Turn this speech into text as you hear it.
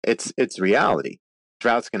it's reality.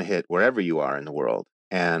 Drought's going to hit wherever you are in the world.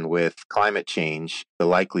 And with climate change, the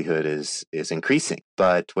likelihood is increasing.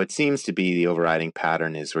 But what seems to be the overriding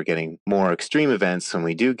pattern is we're getting more extreme events when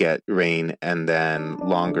we do get rain, and then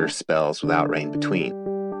longer spells without rain between.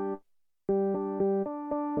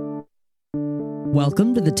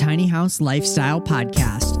 Welcome to the Tiny House Lifestyle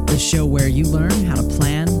Podcast, the show where you learn how to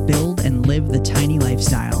plan, build, and live the tiny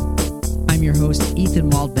lifestyle. I'm your host, Ethan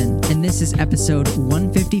Waldman, and this is episode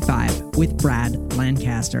 155 with Brad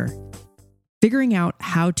Lancaster. Figuring out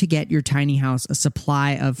how to get your tiny house a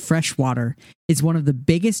supply of fresh water is one of the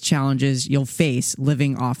biggest challenges you'll face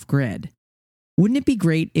living off-grid. Wouldn't it be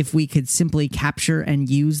great if we could simply capture and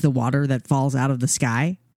use the water that falls out of the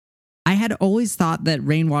sky? I had always thought that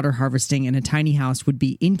rainwater harvesting in a tiny house would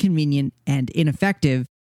be inconvenient and ineffective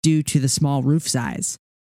due to the small roof size.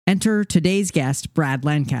 Enter today's guest, Brad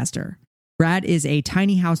Lancaster. Brad is a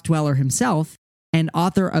tiny house dweller himself and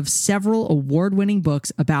author of several award-winning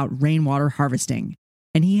books about rainwater harvesting,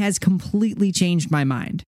 and he has completely changed my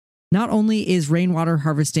mind. Not only is rainwater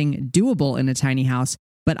harvesting doable in a tiny house,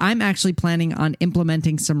 but I'm actually planning on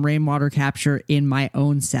implementing some rainwater capture in my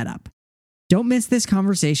own setup. Don't miss this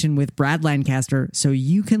conversation with Brad Lancaster so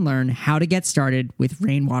you can learn how to get started with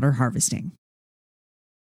rainwater harvesting.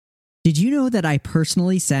 Did you know that I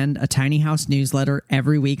personally send a tiny house newsletter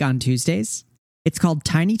every week on Tuesdays? It's called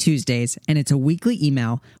Tiny Tuesdays, and it's a weekly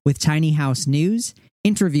email with tiny house news,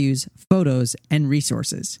 interviews, photos, and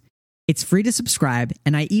resources. It's free to subscribe,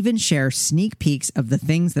 and I even share sneak peeks of the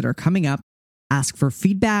things that are coming up, ask for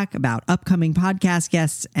feedback about upcoming podcast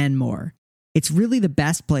guests, and more. It's really the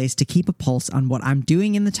best place to keep a pulse on what I'm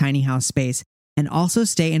doing in the tiny house space and also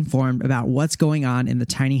stay informed about what's going on in the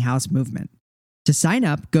tiny house movement. To sign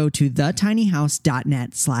up, go to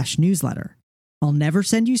thetinyhouse.net/newsletter. I'll never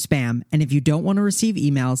send you spam, and if you don't want to receive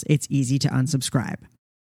emails, it's easy to unsubscribe.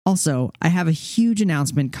 Also, I have a huge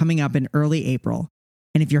announcement coming up in early April,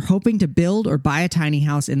 and if you're hoping to build or buy a tiny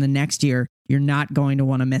house in the next year, you're not going to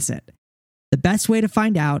want to miss it. The best way to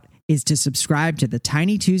find out is to subscribe to the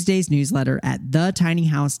Tiny Tuesdays newsletter at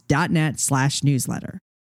thetinyhouse.net/newsletter.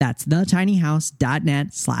 That's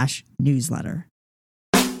thetinyhouse.net/newsletter.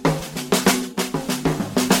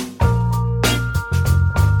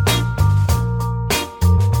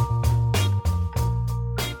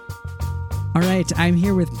 All right, I'm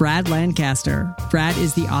here with Brad Lancaster. Brad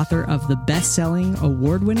is the author of the best-selling,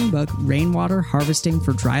 award-winning book, Rainwater Harvesting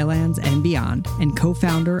for Drylands and Beyond, and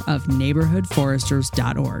co-founder of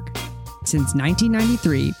NeighborhoodForesters.org. Since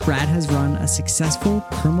 1993, Brad has run a successful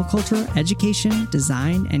permaculture education,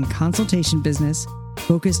 design, and consultation business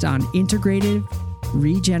focused on integrative,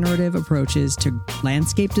 regenerative approaches to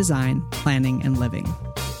landscape design, planning, and living.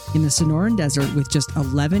 In the Sonoran Desert, with just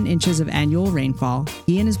 11 inches of annual rainfall,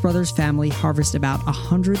 he and his brother's family harvest about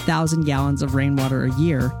 100,000 gallons of rainwater a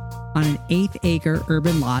year on an 8-acre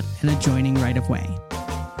urban lot and adjoining right-of-way.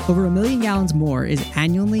 Over 1 million gallons more is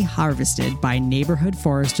annually harvested by Neighborhood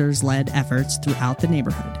Foresters-led efforts throughout the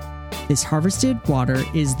neighborhood. This harvested water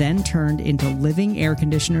is then turned into living air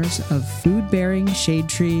conditioners of food-bearing shade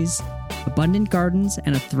trees, abundant gardens,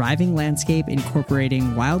 and a thriving landscape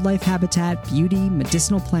incorporating wildlife habitat, beauty,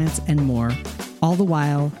 medicinal plants, and more, all the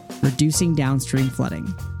while reducing downstream flooding.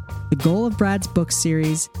 The goal of Brad's book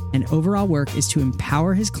series and overall work is to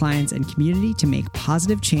empower his clients and community to make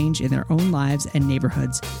positive change in their own lives and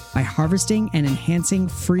neighborhoods by harvesting and enhancing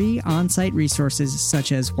free on-site resources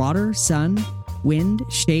such as water, sun, wind,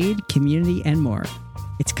 shade, community, and more.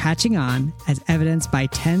 It's catching on, as evidenced by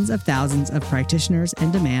tens of thousands of practitioners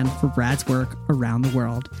and demand for Brad's work around the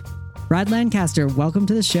world. Brad Lancaster, welcome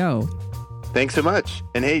to the show. Thanks so much.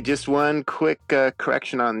 And hey, just one quick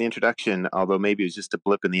correction on the introduction, although maybe it was just a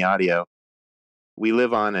blip in the audio. We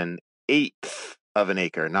live on an 1/8 of an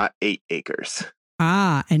acre, not 8 acres.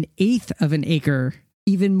 Ah, an 1/8 of an acre.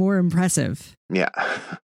 Even more impressive. Yeah.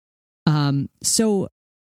 So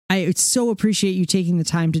I so appreciate you taking the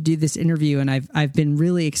time to do this interview, and I've been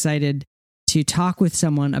really excited to talk with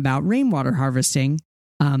someone about rainwater harvesting.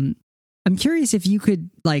 I'm curious if you could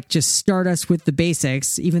just start us with the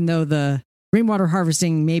basics, even though the rainwater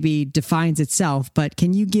harvesting maybe defines itself, but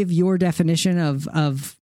can you give your definition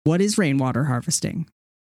of what is rainwater harvesting?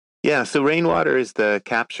 Yeah, so rainwater is the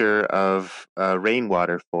capture of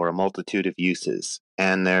rainwater for a multitude of uses.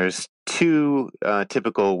 And there's two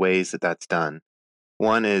typical ways that that's done.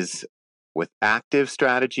 One is with active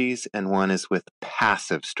strategies and one is with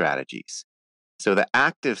passive strategies. So the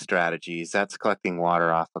active strategies, that's collecting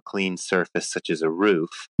water off a clean surface such as a roof,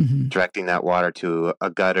 directing that water to a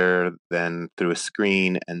gutter, then through a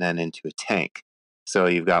screen, and then into a tank. So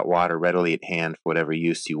you've got water readily at hand for whatever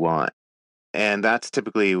use you want. And that's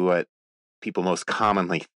typically what people most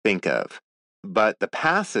commonly think of. But the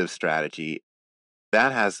passive strategy,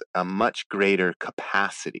 that has a much greater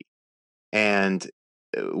capacity. And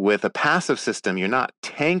with a passive system, you're not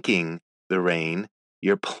tanking the rain,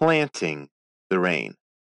 you're planting the rain.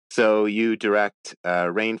 So you direct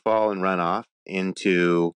rainfall and runoff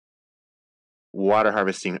into water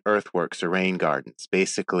harvesting earthworks or rain gardens,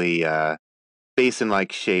 basically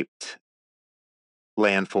basin-like shaped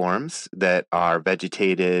landforms that are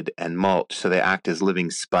vegetated and mulched, so they act as living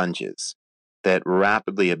sponges that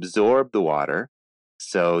rapidly absorb the water,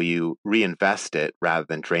 so you reinvest it rather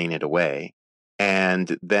than drain it away.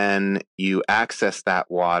 And then you access that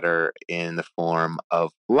water in the form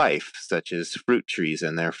of life, such as fruit trees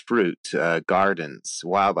and their fruit, gardens,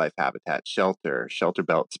 wildlife habitat, shelter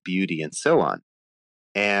belts, beauty, and so on.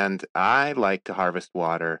 And I like to harvest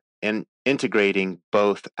water and integrating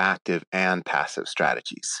both active and passive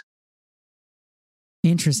strategies.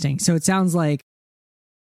 Interesting. So it sounds like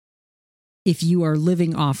if you are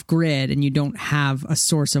living off grid and you don't have a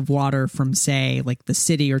source of water from, say, like the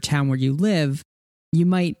city or town where you live, you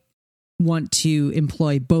might want to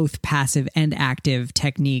employ both passive and active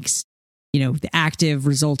techniques. The active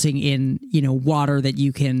resulting in, water that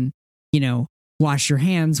you can, wash your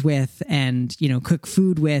hands with and, cook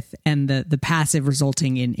food with, and the passive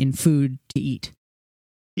resulting in food to eat.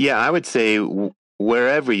 Yeah, I would say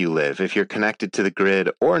wherever you live, if you're connected to the grid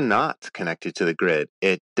or not connected to the grid,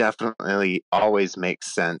 it definitely always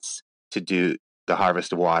makes sense to do the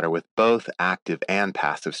harvest of water with both active and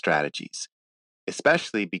passive strategies,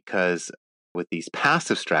 especially because with these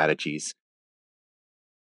passive strategies,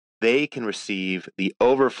 they can receive the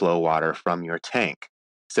overflow water from your tank.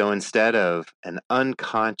 So instead of an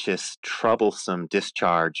unconscious, troublesome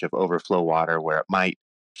discharge of overflow water where it might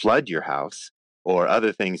flood your house or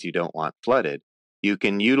other things you don't want flooded, you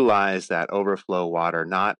can utilize that overflow water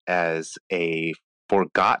not as a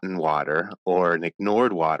forgotten water or an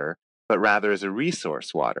ignored water, but rather as a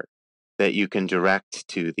resource water that you can direct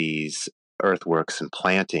to these earthworks and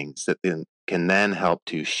plantings that can then help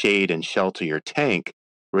to shade and shelter your tank,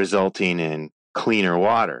 resulting in cleaner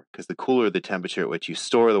water, because the cooler the temperature at which you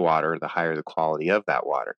store the water, the higher the quality of that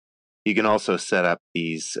water. You can also set up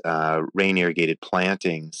these rain irrigated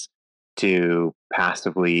plantings to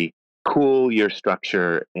passively cool your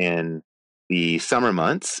structure in the summer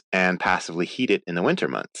months and passively heat it in the winter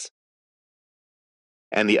months.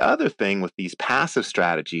 And the other thing with these passive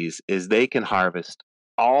strategies is they can harvest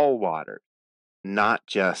all water, not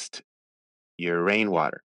just your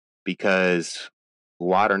rainwater, because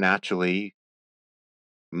water naturally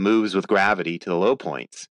moves with gravity to the low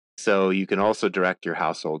points. So you can also direct your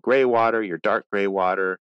household gray water, your dark gray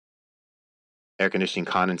water, air conditioning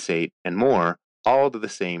condensate, and more, all to the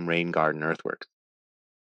same rain garden earthworks.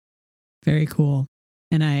 Very cool.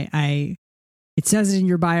 And I it says it in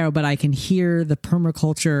your bio, but I can hear the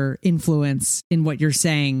permaculture influence in what you're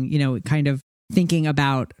saying, kind of thinking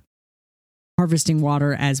about harvesting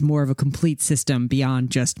water as more of a complete system beyond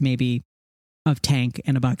just maybe a tank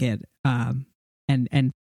and a bucket, and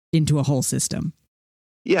into a whole system.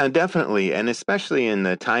 Yeah, definitely. And especially in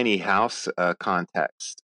the tiny house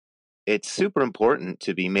context, it's super important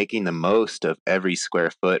to be making the most of every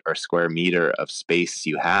square foot or square meter of space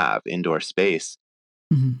you have, indoor space.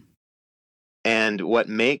 Mm-hmm. And what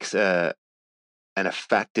makes an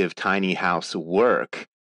effective tiny house work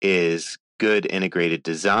is good integrated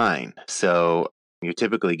design. So you're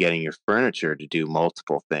typically getting your furniture to do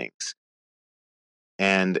multiple things.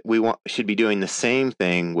 And we should be doing the same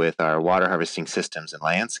thing with our water harvesting systems and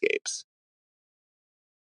landscapes.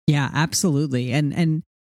 Yeah, absolutely. And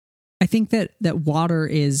I think that water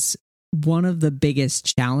is one of the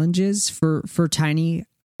biggest challenges for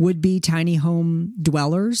would-be tiny home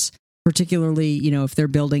dwellers, particularly, if they're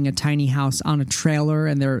building a tiny house on a trailer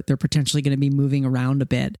and they're potentially going to be moving around a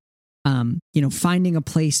bit. Finding a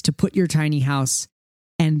place to put your tiny house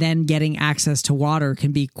and then getting access to water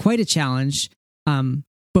can be quite a challenge.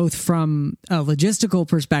 Both from a logistical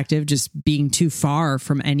perspective, just being too far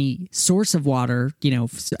from any source of water,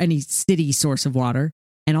 any city source of water,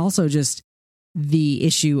 and also just the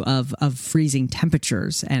issue of freezing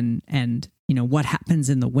temperatures and what happens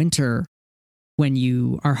in the winter when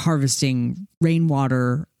you are harvesting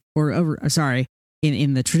rainwater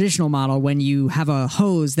in the traditional model, when you have a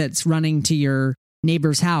hose that's running to your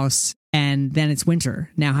neighbor's house and then it's winter.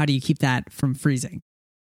 Now, how do you keep that from freezing?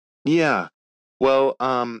 Yeah. Well,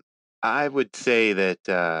 I would say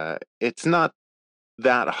that it's not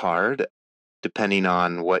that hard, depending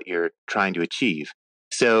on what you're trying to achieve.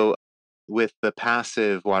 So with the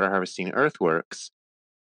passive water harvesting earthworks,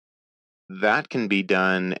 that can be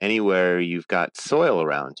done anywhere you've got soil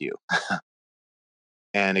around you.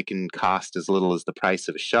 And it can cost as little as the price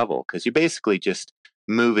of a shovel, because you're basically just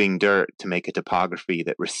moving dirt to make a topography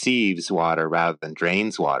that receives water rather than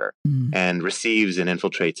drains water, and receives and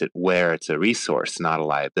infiltrates it where it's a resource, not a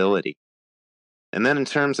liability. And then in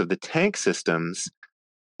terms of the tank systems,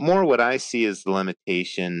 more what I see is the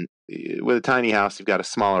limitation. With a tiny house, you've got a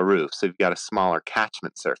smaller roof, so you've got a smaller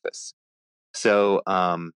catchment surface. So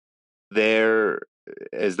there,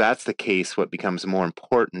 as that's the case, what becomes more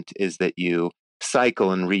important is that you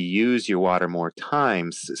cycle and reuse your water more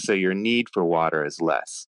times, so your need for water is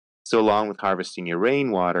less. So along with harvesting your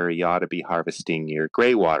rainwater, you ought to be harvesting your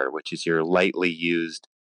gray water, which is your lightly used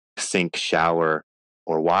sink, shower,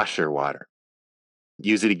 or washer water.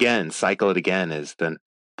 Use it again, cycle it again, as the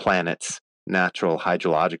planet's natural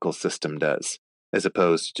hydrological system does, as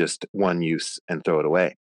opposed to just one use and throw it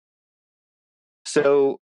away.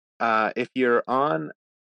 So if you're on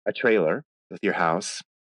a trailer with your house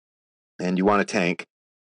and you want a tank,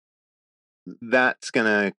 that's going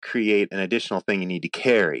to create an additional thing you need to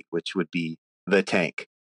carry, which would be the tank.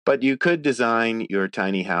 But you could design your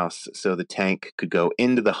tiny house so the tank could go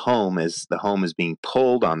into the home as the home is being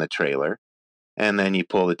pulled on the trailer, and then you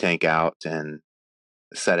pull the tank out and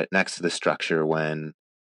set it next to the structure when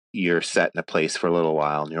you're set in a place for a little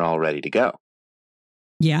while and you're all ready to go.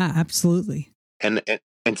 Yeah, absolutely. And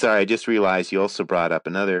sorry, I just realized you also brought up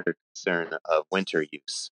another concern of winter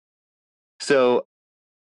use. So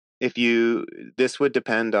this would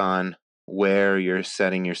depend on where you're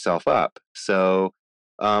setting yourself up. So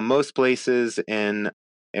most places in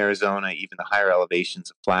Arizona, even the higher elevations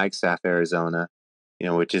of Flagstaff, Arizona,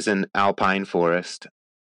 which is an alpine forest,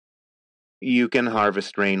 you can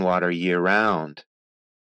harvest rainwater year round,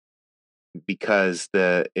 because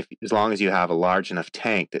as long as you have a large enough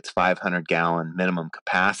tank that's 500-gallon minimum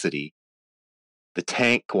capacity, the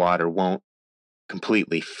tank water won't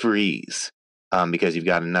completely freeze, because you've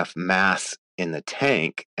got enough mass in the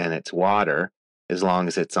tank and its water, as long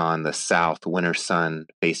as it's on the south winter sun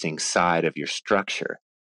facing side of your structure.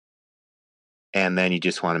 And then you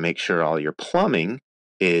just want to make sure all your plumbing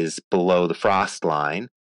is below the frost line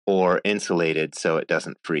or insulated so it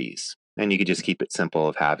doesn't freeze. And you could just keep it simple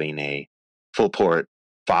of having a full port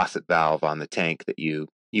faucet valve on the tank that you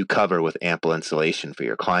cover with ample insulation for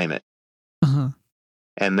your climate. Uh-huh.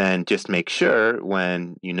 And then just make sure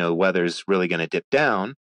when weather's really going to dip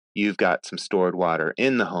down, you've got some stored water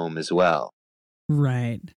in the home as well.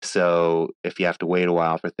 Right. So if you have to wait a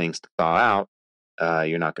while for things to thaw out,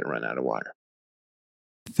 you're not going to run out of water.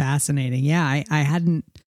 Fascinating. Yeah, I hadn't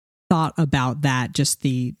thought about that. Just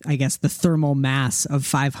the thermal mass of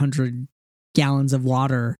 500 gallons of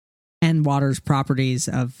water and water's properties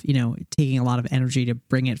of, taking a lot of energy to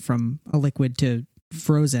bring it from a liquid to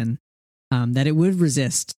frozen, that it would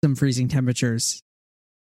resist some freezing temperatures.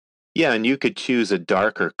 Yeah, and you could choose a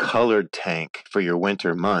darker colored tank for your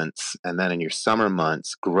winter months, and then in your summer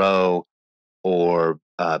months, grow or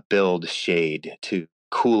build shade to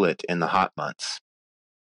cool it in the hot months.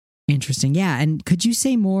 Interesting. Yeah. And could you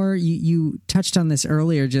say more? You touched on this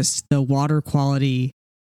earlier, just the water quality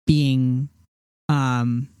being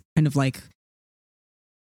kind of like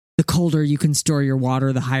the colder you can store your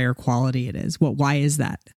water, the higher quality it is. Why is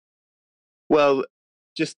that? Well,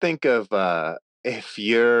 just think of if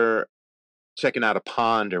you're checking out a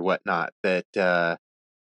pond or whatnot, that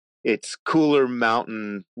it's cooler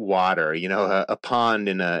mountain water. A pond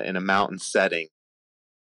in a mountain setting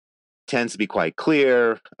tends to be quite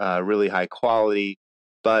clear, really high quality.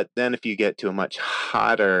 But then if you get to a much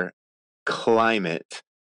hotter climate,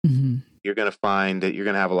 you're going to find that you're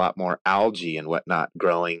going to have a lot more algae and whatnot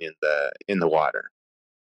growing in the water.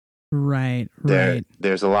 Right.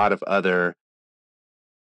 There's a lot of other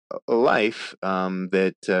life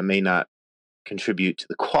that may not contribute to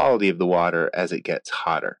the quality of the water as it gets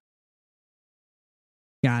hotter.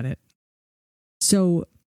 Got it. So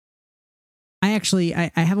I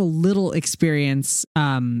have a little experience,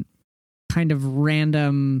 kind of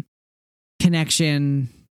random connection.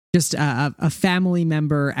 Just a family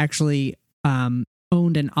member actually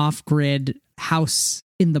owned an off-grid house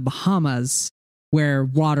in the Bahamas where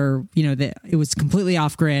water, it was completely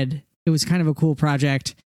off-grid. It was kind of a cool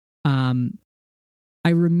project. I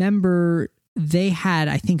remember they had,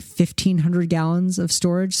 I think, 1,500 gallons of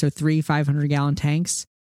storage, so 3 500-gallon tanks.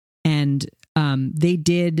 And they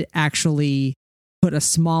did actually put a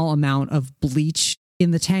small amount of bleach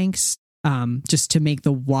in the tanks, just to make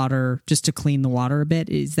the water, just to clean the water a bit.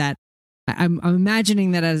 Is that, I'm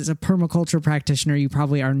imagining that as a permaculture practitioner, you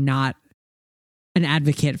probably are not an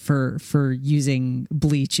advocate for using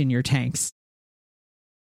bleach in your tanks.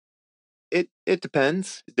 It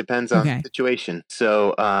depends. It depends on the Okay. situation.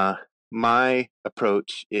 So my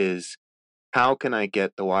approach is, how can I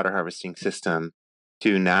get the water harvesting system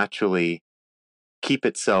to naturally keep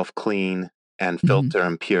itself clean and Mhm. filter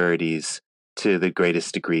impurities to the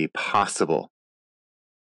greatest degree possible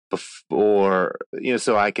before,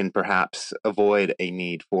 so I can perhaps avoid a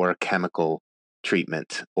need for chemical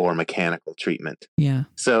treatment or mechanical treatment. Yeah.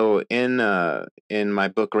 So in my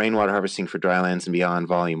book Rainwater Harvesting for Drylands and Beyond,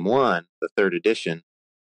 Volume 1, the third edition,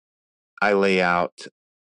 I lay out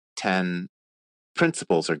 10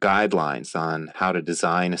 principles or guidelines on how to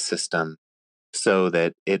design a system so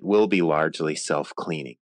that it will be largely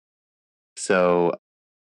self-cleaning. So,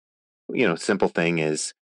 simple thing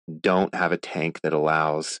is, don't have a tank that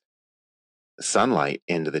allows sunlight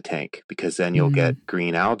into the tank, because then you'll get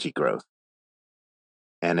green algae growth.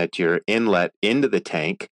 And at your inlet into the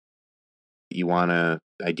tank, you want to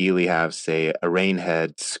ideally have, say, a rain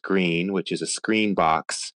head screen, which is a screen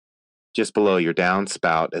box just below your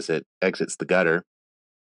downspout as it exits the gutter,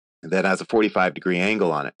 that has a 45-degree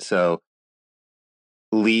angle on it. So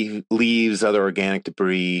leaves, other organic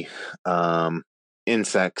debris,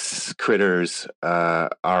 insects, critters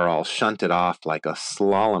are all shunted off like a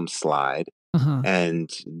slalom slide,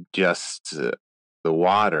 and just the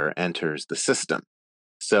water enters the system.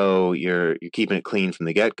 So you're keeping it clean from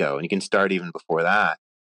the get-go, and you can start even before that.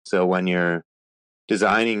 So when you're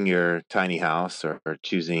designing your tiny house, or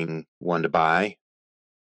choosing one to buy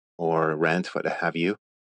or rent, what have you,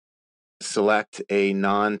 select a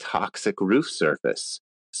non-toxic roof surface,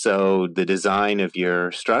 so the design of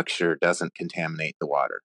your structure doesn't contaminate the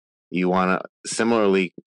water. You want to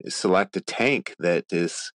similarly select a tank that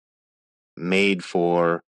is made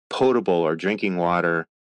for potable or drinking water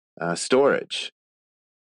storage.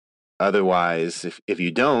 Otherwise, if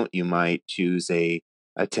you don't, you might choose a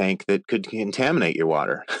tank that could contaminate your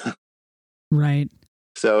water. Right.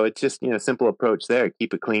 So it's just, simple approach there.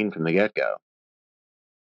 Keep it clean from the get-go.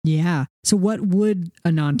 Yeah. So what would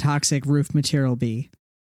a non-toxic roof material be?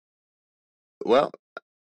 Well,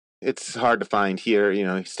 it's hard to find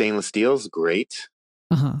here. Stainless steel is great.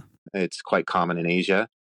 It's quite common in Asia.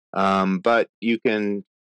 But you can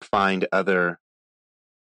find other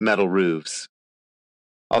metal roofs.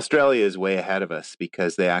 Australia is way ahead of us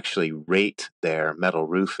because they actually rate their metal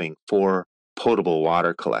roofing for potable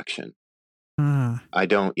water collection. I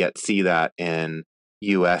don't yet see that in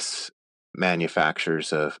U.S.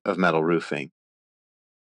 manufacturers of metal roofing.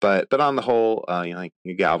 But on the whole, like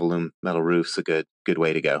your Galvalume metal roof's a good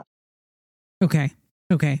way to go. Okay.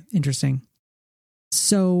 Interesting.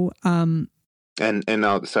 So, and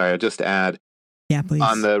I'll just add. Yeah, please.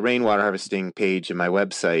 On the rainwater harvesting page of my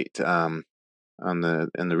website, in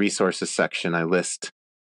the resources section, I list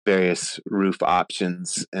various roof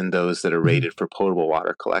options and those that are rated for potable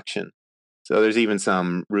water collection. So there's even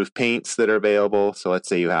some roof paints that are available. So let's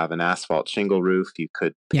say you have an asphalt shingle roof, you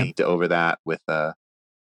could paint over that with a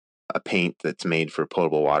paint that's made for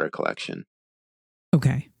potable water collection.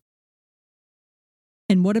 Okay.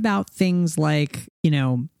 And what about things like,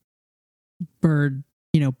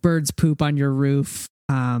 birds poop on your roof,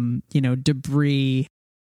 debris?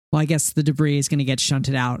 Well, I guess the debris is going to get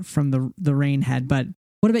shunted out from the rain head, but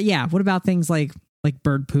what about things like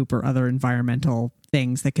bird poop or other environmental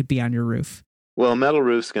things that could be on your roof? Well, metal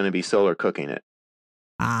roof's going to be solar cooking it.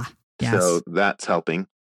 Yes. So that's helping.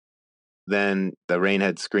 Then the rain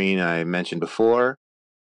head screen I mentioned before.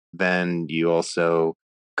 Then you also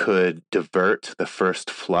could divert the first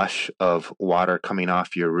flush of water coming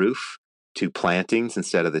off your roof to plantings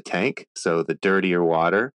instead of the tank. So the dirtier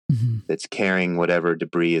water that's carrying whatever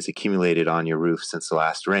debris is accumulated on your roof since the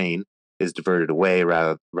last rain is diverted away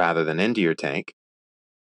rather than into your tank.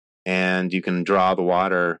 And you can draw the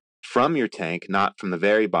water from your tank, not from the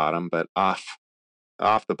very bottom, but off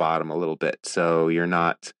the bottom a little bit. So you're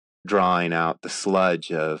not drawing out the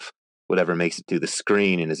sludge of whatever makes it through the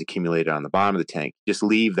screen and is accumulated on the bottom of the tank. Just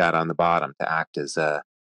leave that on the bottom to act as a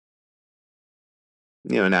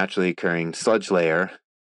naturally occurring sludge layer,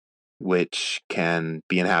 which can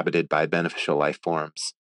be inhabited by beneficial life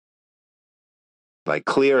forms like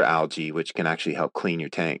clear algae, which can actually help clean your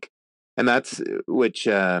tank. And that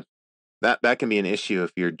can be an issue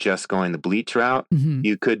if you're just going the bleach route.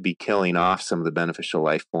 You could be killing off some of the beneficial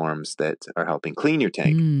life forms that are helping clean your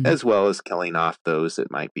tank, as well as killing off those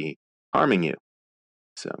that might be harming you.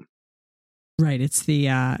 So, right, it's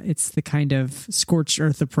the kind of scorched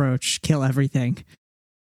earth approach, kill everything.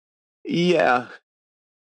 Yeah,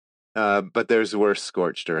 but there's worse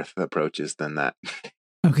scorched earth approaches than that.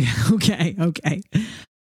 Okay.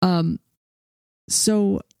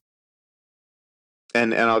 So,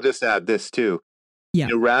 and I'll just add this too. Yeah.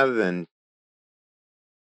 Rather than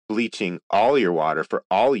bleaching all your water for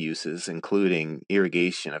all uses, including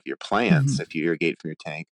irrigation of your plants, if you irrigate from your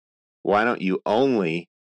tank, why don't you only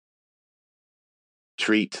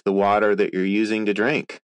treat the water that you're using to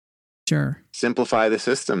drink? Sure. Simplify the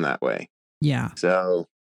system that way. Yeah. So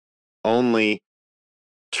only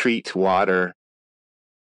treat water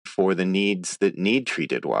for the needs that need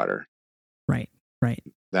treated water. Right.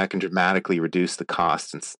 That can dramatically reduce the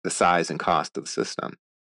cost and the size and cost of the system.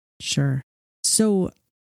 Sure. So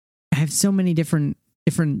I have so many different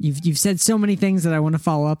you've said so many things that I want to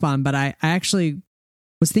follow up on, but I actually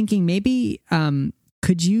was thinking maybe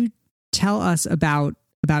could you tell us about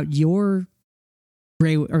your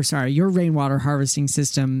rainwater harvesting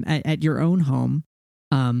system at your own home?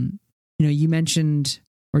 You mentioned,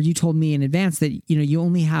 or you told me in advance that you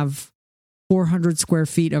only have 400 square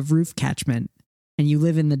feet of roof catchment and you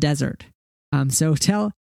live in the desert. So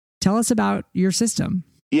tell us about your system.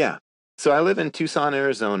 Yeah. So I live in Tucson,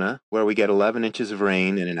 Arizona, where we get 11 inches of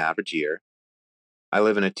rain in an average year. I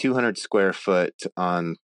live in a 200 square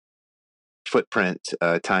footprint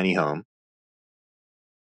tiny home.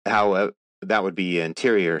 However, that would be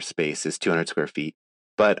interior space is 200 square feet.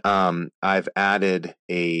 But I've added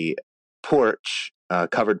a porch,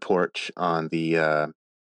 covered porch on the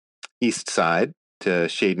east side to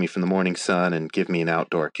shade me from the morning sun and give me an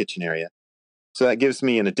outdoor kitchen area. So that gives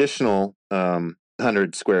me an additional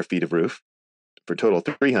 100 square feet of roof for a total of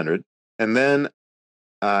 300. And then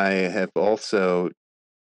I have also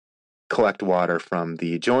collect water from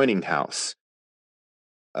the adjoining house,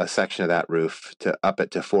 a section of that roof, to up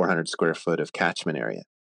it to 400 square foot of catchment area,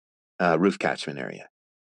 roof catchment area.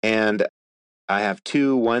 And I have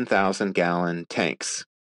two 1,000 gallon tanks.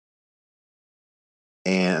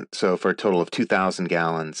 And so for a total of 2,000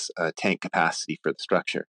 gallons tank capacity for the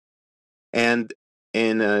structure. And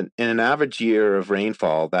in an average year of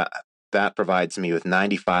rainfall, that provides me with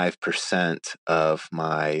 95% of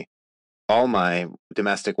all my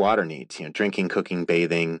domestic water needs, drinking, cooking,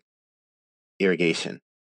 bathing, irrigation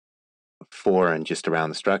for and just around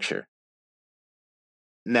the structure.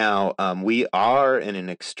 Now, we are in an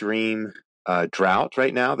extreme drought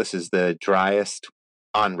right now. This is the driest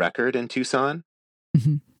on record in Tucson.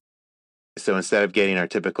 Mm-hmm. So instead of getting our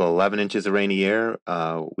typical 11 inches of rain a year,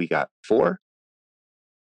 we got 4.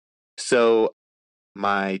 So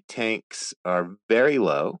my tanks are very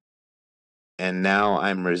low, and now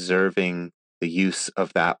I'm reserving the use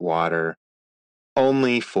of that water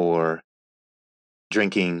only for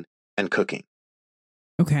drinking and cooking.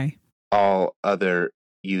 Okay. All other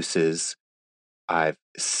uses I've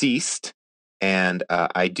ceased, and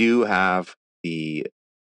I do have the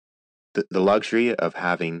luxury of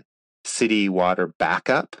having city water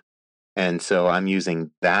backup, and so I'm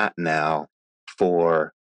using that now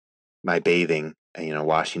for my bathing,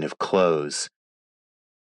 washing of clothes,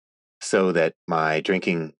 so that my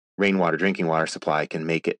rainwater drinking water supply can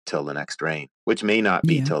make it till the next rain, which may not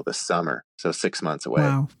be till the summer, so 6 months away.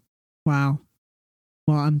 Wow.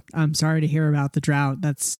 Well, I'm sorry to hear about the drought.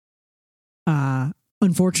 That's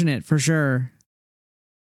unfortunate for sure.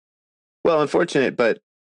 Well, unfortunate, but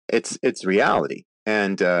it's reality,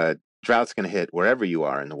 and drought's going to hit wherever you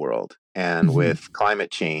are in the world, and with climate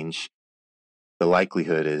change, the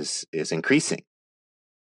likelihood is increasing.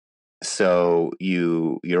 So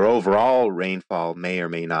your overall rainfall may or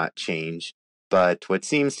may not change, but what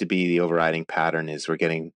seems to be the overriding pattern is we're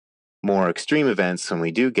getting more extreme events when we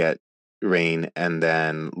do get rain, and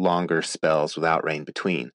then longer spells without rain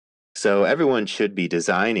between. So everyone should be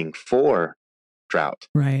designing for drought.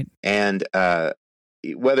 Right. And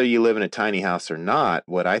whether you live in a tiny house or not,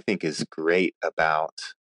 what I think is great about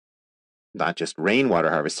not just rainwater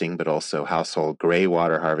harvesting, but also household gray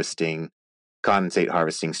water harvesting, condensate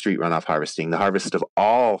harvesting, street runoff harvesting, the harvest of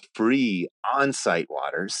all free on-site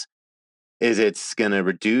waters, is it's going to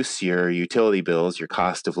reduce your utility bills, your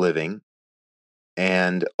cost of living.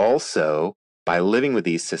 And also, by living with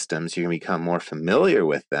these systems, you're going to become more familiar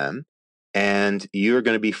with them, and you're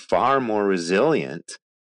going to be far more resilient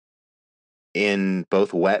in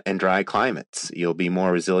both wet and dry climates. You'll be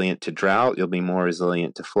more resilient to drought. You'll be more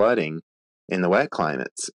resilient to flooding in the wet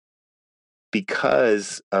climates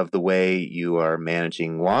because of the way you are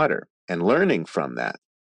managing water and learning from that.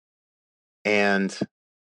 And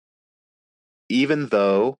even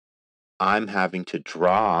though I'm having to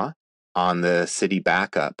draw on the city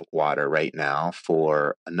backup water right now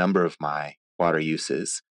for a number of my water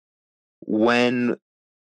uses, when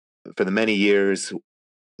for the many years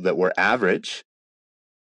that were average,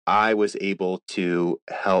 I was able to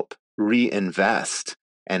help reinvest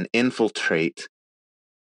and infiltrate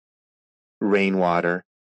rainwater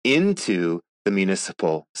into the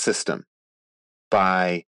municipal system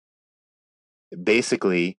by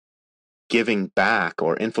basically giving back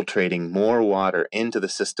or infiltrating more water into the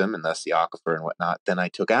system and thus the aquifer and whatnot than I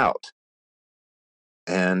took out.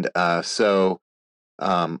 And so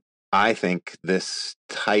I think this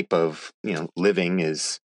type of living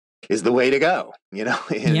is the way to go,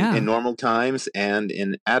 in normal times and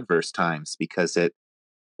in adverse times, because it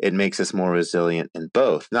makes us more resilient in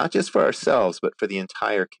both, not just for ourselves, but for the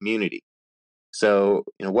entire community. So,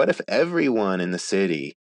 what if everyone in the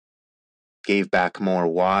city gave back more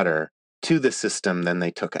water to the system than they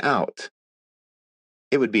took out?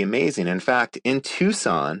 It would be amazing. In fact, in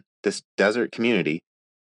Tucson, this desert community,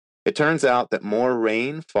 it turns out that more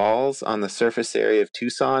rain falls on the surface area of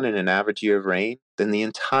Tucson in an average year of rain than the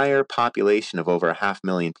entire population of over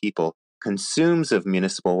 500,000 people consumes of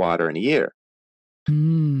municipal water in a year.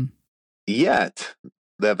 Yet,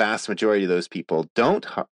 the vast majority of those people don't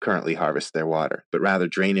currently harvest their water, but rather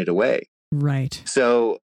drain it away. Right.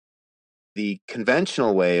 So the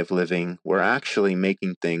conventional way of living, we're actually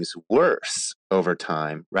making things worse over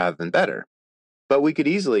time rather than better. But we could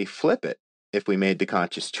easily flip it if we made the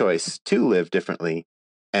conscious choice to live differently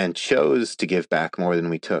and chose to give back more than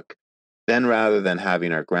we took. Then rather than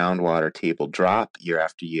having our groundwater table drop year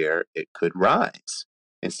after year, it could rise.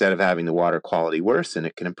 Instead of having the water quality worsen,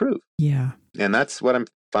 it can improve. Yeah. And that's what I'm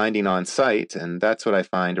finding on site, and that's what I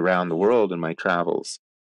find around the world in my travels.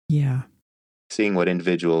 Yeah. Seeing what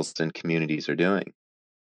individuals and communities are doing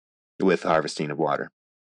with harvesting of water.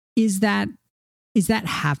 Is that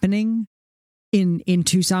happening in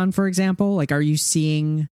Tucson, for example? Like, are you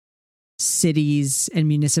seeing cities and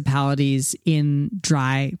municipalities in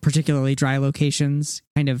particularly dry locations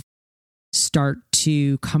kind of start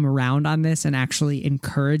to come around on this and actually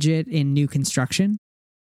encourage it in new construction?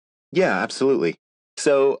 Yeah, absolutely.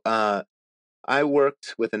 So I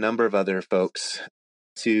worked with a number of other folks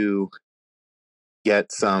to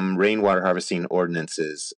get some rainwater harvesting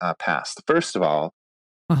ordinances passed. First of all,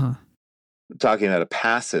 talking about a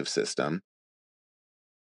passive system,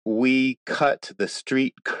 we cut the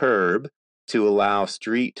street curb to allow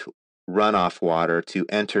street runoff water to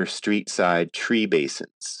enter street side tree basins,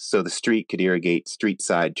 so the street could irrigate street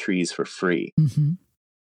side trees for free. Mm-hmm.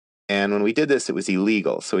 And when we did this, it was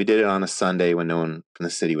illegal. So we did it on a Sunday when no one from the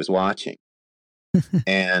city was watching.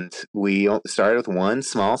 And we started with one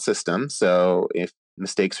small system. So if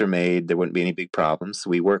mistakes were made, there wouldn't be any big problems. So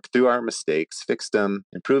we worked through our mistakes, fixed them,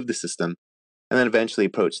 improved the system, and then eventually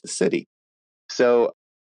approached the city. So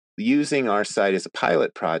using our site as a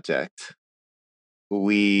pilot project,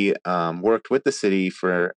 we worked with the city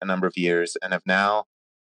for a number of years and have now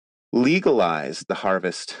legalized the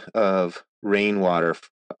harvest of rainwater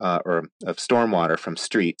or of stormwater from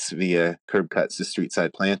streets via curb cuts to street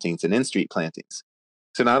side plantings and in-street plantings.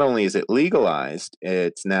 So not only is it legalized,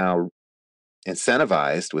 it's now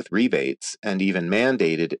incentivized with rebates and even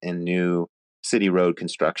mandated in new city road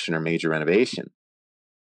construction or major renovation.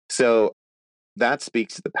 So that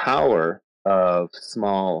speaks to the power of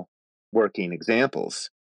small working examples.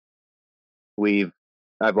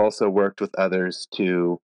 I've also worked with others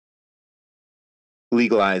to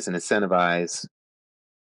legalize and incentivize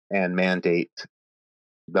and mandate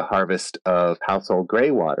the harvest of household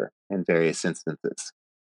gray water in various instances.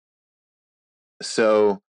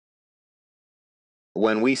 So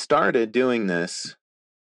when we started doing this,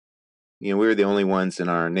 we were the only ones in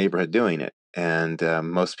our neighborhood doing it, and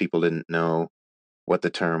most people didn't know what the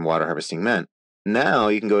term water harvesting meant. Now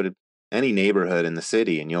you can go to any neighborhood in the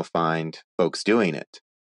city and you'll find folks doing it.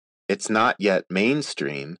 It's not yet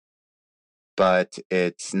mainstream, but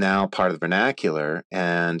it's now part of the vernacular,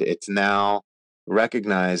 and it's now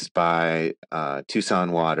recognized by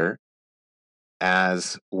Tucson Water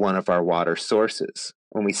as one of our water sources.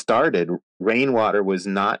 When we started, rainwater was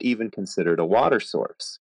not even considered a water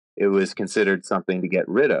source. It was considered something to get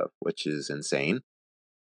rid of, which is insane.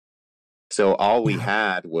 So all we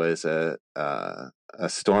had was a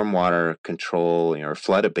stormwater control or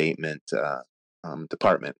flood abatement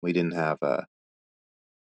department. We didn't have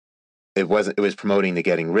it was promoting the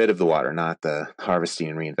getting rid of the water, not the harvesting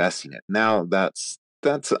and reinvesting it. Now that's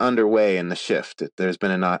underway in the shift. There's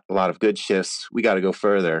been a lot of good shifts. We got to go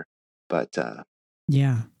further, but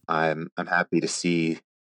I'm happy to see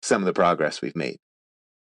some of the progress we've made.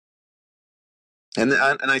 And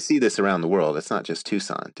I see this around the world. It's not just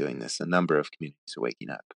Tucson doing this. A number of communities are waking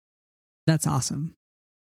up. That's awesome.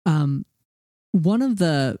 One of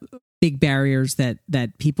the big barriers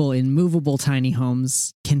that people in movable tiny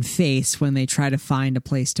homes can face when they try to find a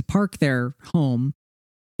place to park their home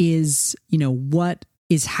is, what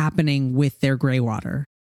is happening with their gray water.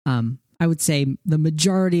 I would say the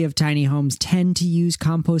majority of tiny homes tend to use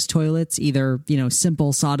compost toilets, either,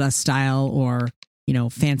 simple sawdust style or,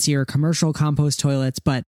 fancier commercial compost toilets.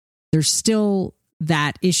 But there's still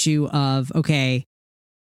that issue of, okay,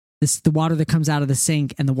 the water that comes out of the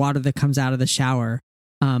sink and the water that comes out of the shower.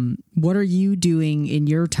 What are you doing in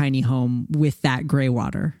your tiny home with that gray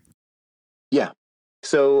water? Yeah.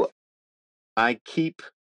 So I keep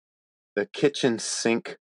the kitchen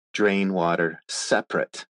sink drain water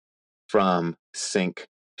separate from sink,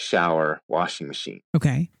 shower, washing machine.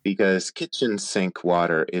 Okay. Because kitchen sink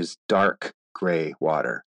water is dark gray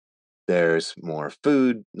water. There's more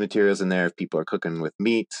food materials in there. If people are cooking with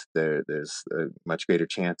meat, there's a much greater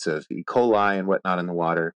chance of E. coli and whatnot in the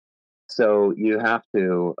water. So you have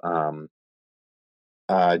to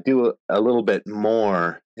do a little bit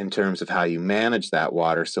more in terms of how you manage that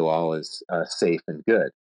water so all is safe and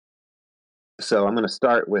good. So I'm going to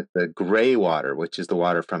start with the gray water, which is the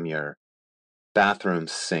water from your bathroom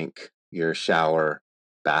sink, your shower,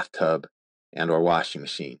 bathtub, and or washing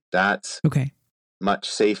machine. That's okay. Much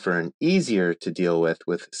safer and easier to deal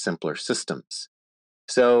with simpler systems.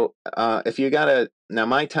 So if you now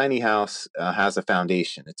my tiny house has a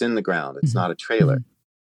foundation. It's in the ground. It's not a trailer.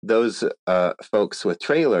 Those folks with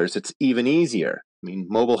trailers, it's even easier. I mean,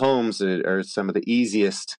 mobile homes are some of the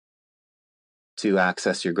easiest to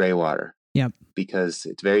access your gray water. Yep. Because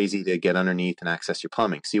it's very easy to get underneath and access your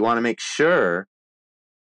plumbing. So you want to make sure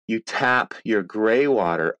you tap your gray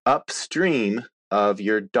water upstream of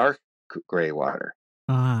your dark gray water.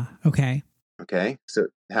 Okay. Okay. So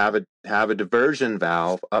have a diversion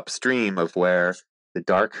valve upstream of where the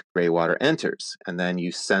dark gray water enters, and then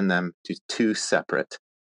you send them to two separate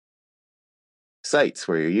sites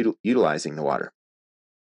where you're utilizing the water.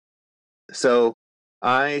 So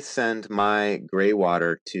I send my gray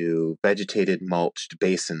water to vegetated mulched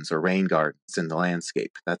basins or rain gardens in the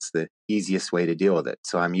landscape. That's the easiest way to deal with it.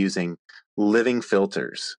 So I'm using living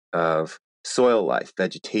filters of soil life,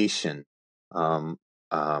 vegetation,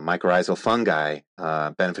 mycorrhizal fungi,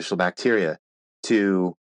 beneficial bacteria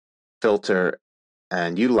to filter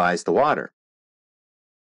and utilize the water.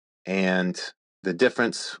 And the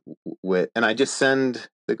difference and I just send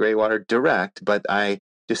the gray water direct, but I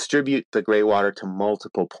distribute the gray water to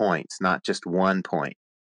multiple points, not just one point.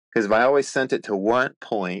 Because if I always sent it to one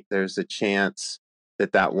point, there's a chance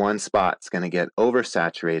that one spot's going to get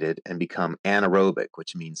oversaturated and become anaerobic,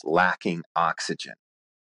 which means lacking oxygen.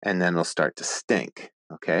 And then it'll start to stink,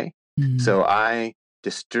 okay? So I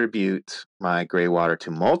distribute my gray water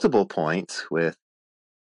to multiple points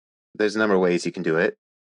there's a number of ways you can do it.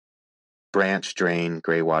 Branch drain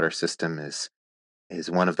gray water system is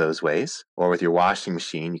one of those ways. Or with your washing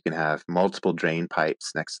machine, you can have multiple drain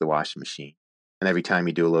pipes next to the washing machine. And every time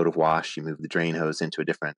you do a load of wash, you move the drain hose into a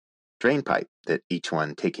different drain pipe, that each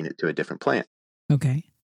one taking it to a different plant. Okay.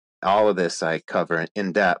 All of this I cover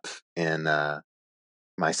in depth in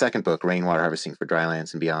my second book, Rainwater Harvesting for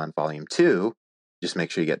Drylands and Beyond, Volume 2. Just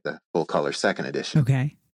make sure you get the full color second edition.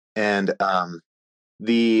 Okay. And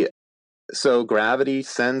so gravity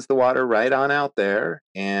sends the water right on out there,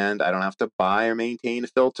 and I don't have to buy or maintain a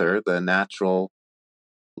filter. The natural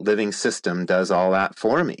living system does all that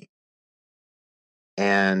for me.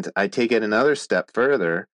 And I take it another step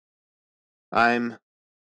further. I'm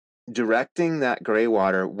directing that gray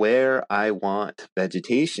water where I want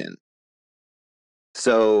vegetation.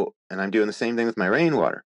 So, and I'm doing the same thing with my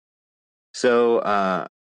rainwater. So,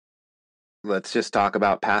 let's just talk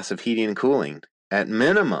about passive heating and cooling. At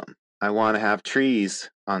minimum, I want to have trees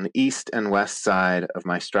on the east and west side of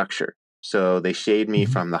my structure. So they shade me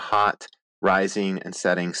from the hot, rising and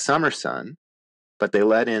setting summer sun, but they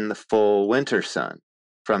let in the full winter sun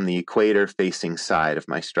from the equator-facing side of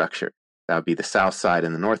my structure. That would be the south side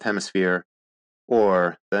in the north hemisphere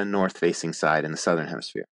or the north-facing side in the southern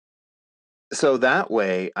hemisphere. So that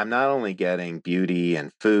way, I'm not only getting beauty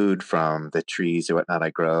and food from the trees or whatnot I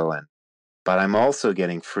grow, but I'm also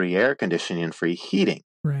getting free air conditioning and free heating.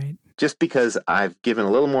 Right. Just because I've given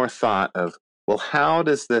a little more thought of, well, how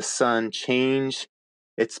does the sun change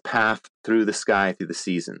its path through the sky through the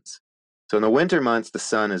seasons? So in the winter months, the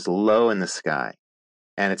sun is low in the sky.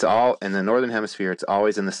 And it's all in the northern hemisphere, it's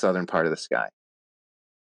always in the southern part of the sky.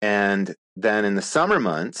 And then in the summer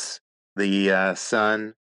months, the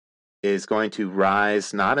sun is going to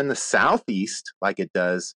rise not in the southeast like it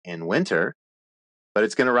does in winter, but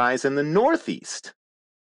it's going to rise in the northeast.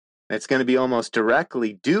 It's going to be almost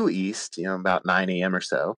directly due east, about 9 a.m. or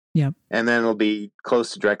so. Yep. And then it'll be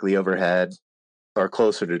close to directly overhead, or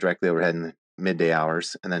closer to directly overhead in the midday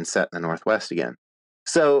hours, and then set in the northwest again.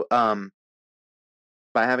 So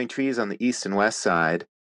by having trees on the east and west side,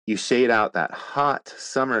 you shade out that hot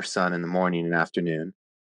summer sun in the morning and afternoon,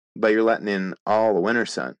 but you're letting in all the winter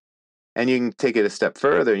sun. And you can take it a step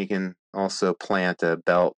further, and you can also plant a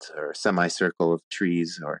belt or a semicircle of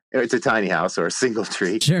trees, or it's a tiny house or a single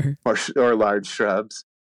tree, Sure. or large shrubs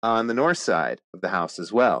on the north side of the house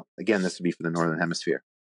as well. Again, this would be for the northern hemisphere,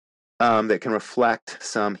 that can reflect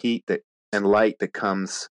some heat and light that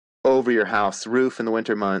comes over your house roof in the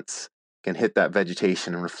winter months, can hit that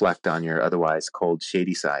vegetation and reflect on your otherwise cold,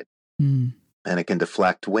 shady side. Mm. And it can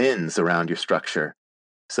deflect winds around your structure.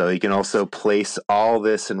 So you can also place all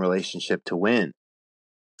this in relationship to wind.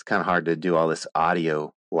 It's kind of hard to do all this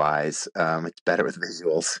audio wise. It's better with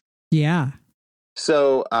visuals. Yeah.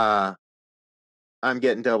 So I'm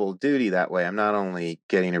getting double duty that way. I'm not only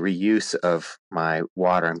getting a reuse of my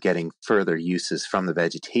water, I'm getting further uses from the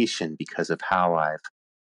vegetation because of how I've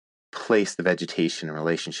placed the vegetation in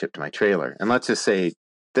relationship to my trailer. And let's just say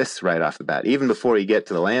this right off the bat, even before you get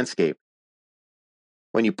to the landscape,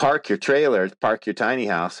 when you park your trailer, park your tiny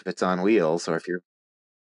house, if it's on wheels, or if you're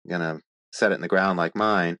going to set it in the ground like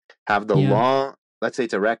mine, have the long, let's say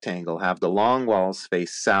it's a rectangle, have the long walls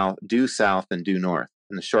face south and due north,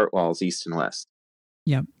 and the short walls east and west.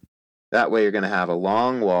 Yep. That way you're going to have a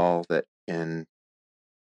long wall that can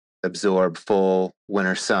absorb full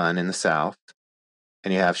winter sun in the south,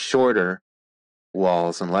 and you have shorter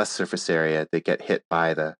walls and less surface area that get hit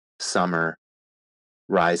by the summer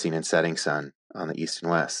rising and setting sun on the east and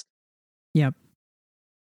west. Yep.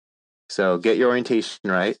 So get your orientation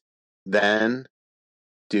right. Then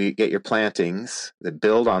get your plantings that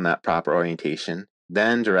build on that proper orientation.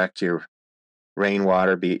 Then direct your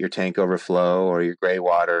rainwater, be it your tank overflow or your gray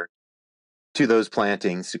water, to those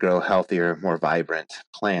plantings to grow healthier, more vibrant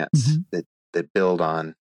plants that build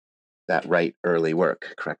on that correct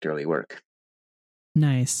early work.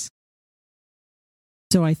 Nice.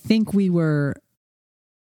 So I think we were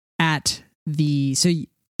at so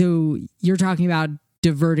you're talking about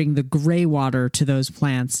diverting the gray water to those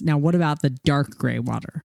plants. Now, what about the dark gray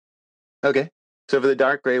water? Okay. So for the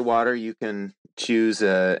dark gray water, you can choose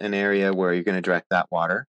an area where you're going to direct that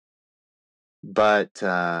water. But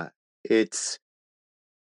if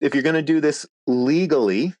you're going to do this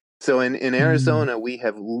legally, so in Arizona, we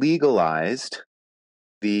have legalized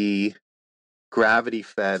the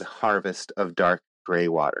gravity-fed harvest of dark gray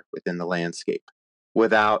water within the landscape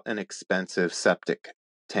without an expensive septic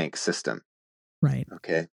tank system. Right.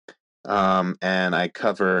 Okay. And I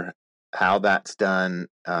cover how that's done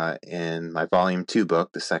in my volume 2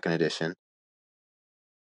 book, the second edition.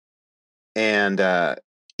 And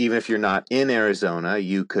even if you're not in Arizona,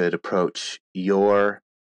 you could approach your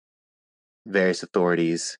various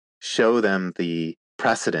authorities, show them the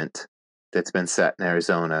precedent that's been set in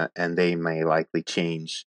Arizona, and they may likely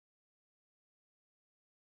change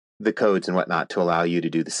the codes and whatnot to allow you to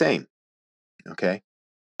do the same. Okay.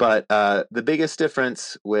 But the biggest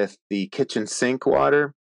difference with the kitchen sink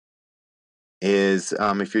water is,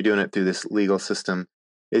 if you're doing it through this legal system,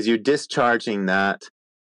 is you're discharging that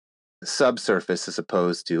subsurface as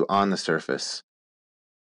opposed to on the surface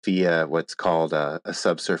via what's called a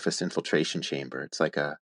subsurface infiltration chamber. It's like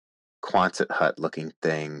a Quonset hut looking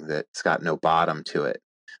thing that's got no bottom to it,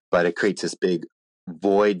 but it creates this big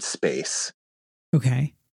void space.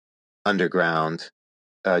 Okay. Underground,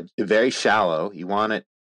 very shallow. You want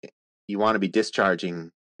to be discharging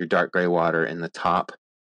your dark gray water in the top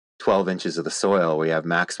 12 inches of the soil where you have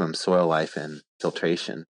maximum soil life and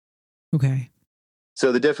filtration. Okay.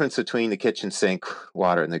 So the difference between the kitchen sink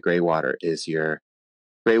water and the gray water is your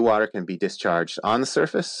gray water can be discharged on the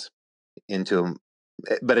surface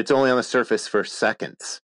but it's only on the surface for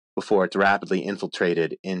seconds before it's rapidly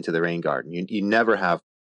infiltrated into the rain garden. You never have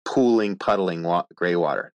pooling, puddling gray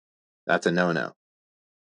water. That's a no-no.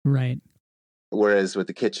 Right. Whereas with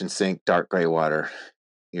the kitchen sink dark gray water,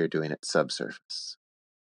 you're doing it subsurface.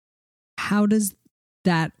 How does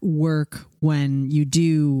that work when you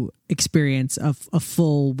do experience a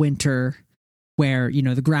full winter where,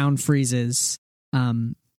 the ground freezes?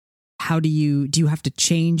 How do you have to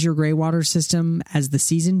change your gray water system as the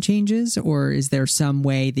season changes, or is there some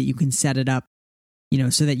way that you can set it up,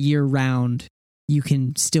 so that year round you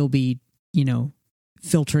can still be,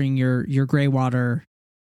 filtering your gray water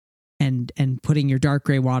and putting your dark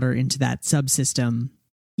gray water into that subsystem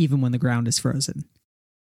even when the ground is frozen?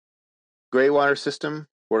 Gray water system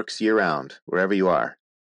works year round wherever you are.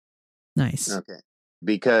 Nice. Okay.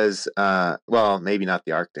 Because, maybe not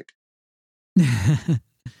the Arctic.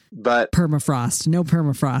 But permafrost, no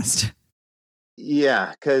permafrost.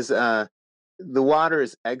 Yeah, because the water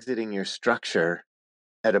is exiting your structure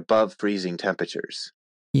at above freezing temperatures.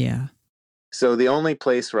 Yeah. So the only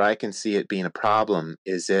place where I can see it being a problem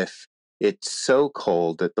is if it's so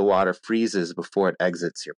cold that the water freezes before it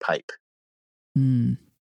exits your pipe. Mm.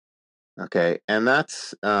 Okay, and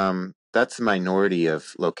that's the minority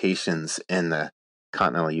of locations in the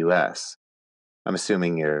continental U.S. I'm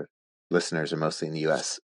assuming your listeners are mostly in the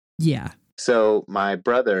U.S. Yeah. So my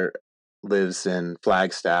brother lives in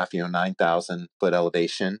Flagstaff, 9,000 foot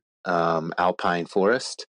elevation, alpine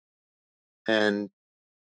forest, and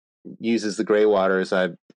uses the gray water as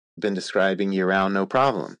I've been describing year round, no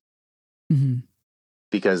problem. Mm-hmm.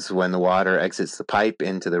 Because when the water exits the pipe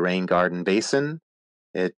into the rain garden basin,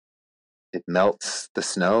 it melts the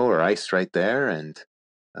snow or ice right there, and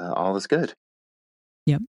all is good.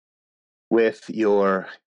 Yep. With your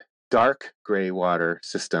dark gray water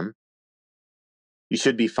system, you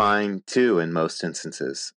should be fine too in most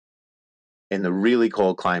instances. In the really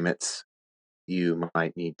cold climates, you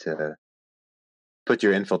might need to put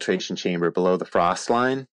your infiltration chamber below the frost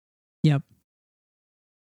line. Yep.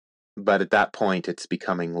 But at that point, it's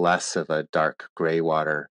becoming less of a dark gray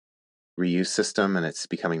water reuse system, and it's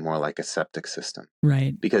becoming more like a septic system.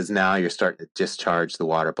 Right. Because now you're starting to discharge the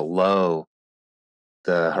water below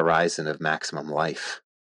the horizon of maximum life.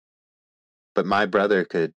 But my brother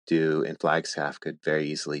in Flagstaff, could very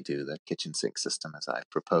easily do the kitchen sink system as I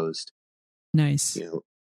proposed. Nice.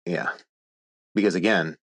 Yeah. Because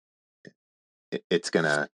again, it's going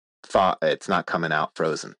to thaw, it's not coming out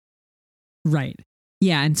frozen. Right.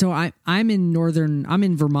 Yeah. And so I'm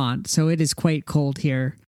in Vermont, so it is quite cold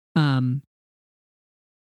here. And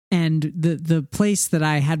the place that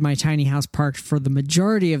I had my tiny house parked for the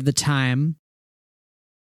majority of the time,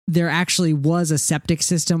 there actually was a septic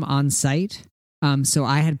system on site. So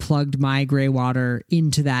I had plugged my gray water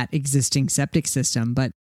into that existing septic system,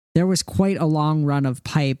 but there was quite a long run of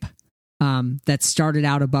pipe that started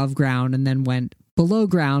out above ground and then went below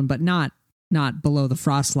ground, but not below the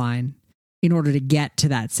frost line, in order to get to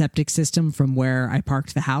that septic system from where I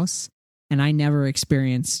parked the house. And I never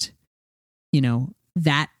experienced,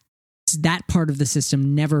 that part of the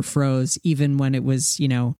system never froze, even when it was,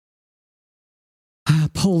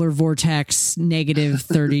 polar vortex, negative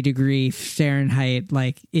 30 degree Fahrenheit.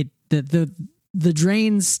 Like the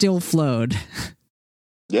drains still flowed.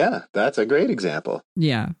 Yeah, that's a great example.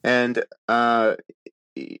 Yeah. And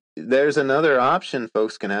there's another option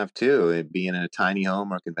folks can have too, being in a tiny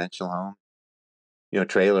home or conventional home,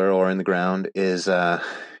 trailer or in the ground, is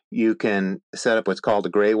you can set up what's called a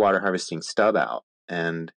gray water harvesting stub out.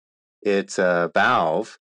 And it's a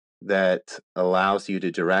valve that allows you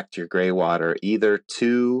to direct your gray water either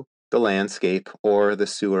to the landscape or the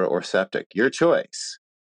sewer or septic, your choice.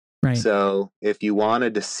 Right. So if you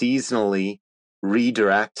wanted to seasonally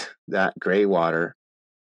redirect that gray water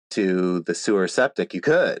to the sewer septic, you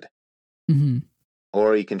could. Mm-hmm.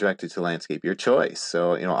 Or you can direct it to landscape, your choice.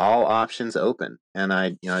 So, all options open. And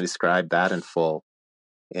I described that in full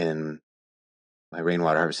in my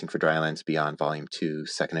Rainwater Harvesting for Drylands Beyond Volume 2,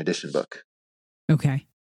 second edition book. Okay.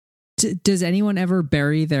 Does anyone ever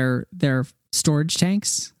bury their storage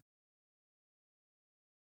tanks?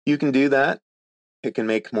 You can do that. It can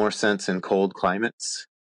make more sense in cold climates.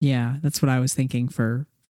 Yeah, that's what I was thinking for,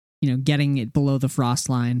 getting it below the frost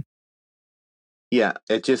line. Yeah,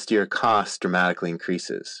 your cost dramatically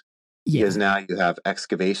increases. Yeah. Because now you have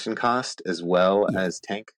excavation cost as well as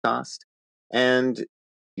tank cost. And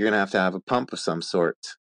you're going to have a pump of some sort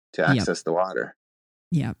to access the water.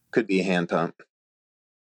 Yeah. Could be a hand pump.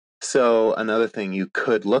 So another thing you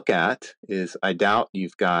could look at is, I doubt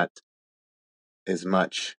you've got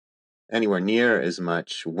anywhere near as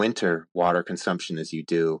much winter water consumption as you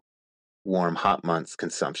do warm, hot months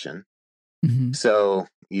consumption. Mm-hmm. So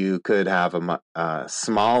you could have a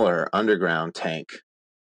smaller underground tank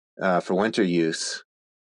for winter use,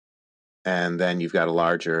 and then you've got a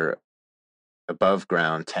larger above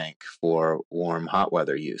ground tank for warm, hot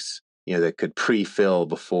weather use. That could pre-fill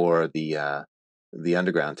before the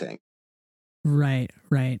underground tank. Right.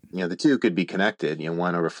 The two could be connected.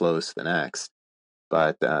 One overflows to the next,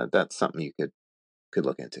 but that's something you could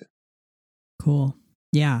look into. Cool.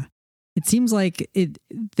 Yeah. It seems like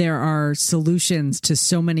there are solutions to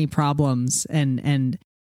so many problems, and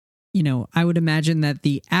I would imagine that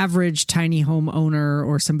the average tiny home owner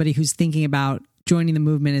or somebody who's thinking about joining the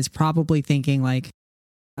movement is probably thinking like,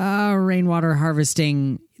 rainwater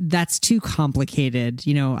harvesting, that's too complicated.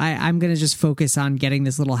 I'm going to just focus on getting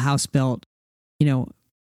this little house built.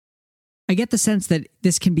 I get the sense that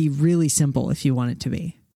this can be really simple if you want it to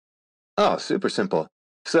be. Oh, super simple.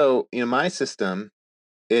 So, my system,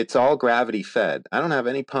 it's all gravity fed. I don't have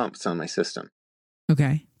any pumps on my system.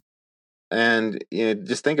 Okay. And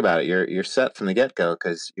just think about it. You're set from the get go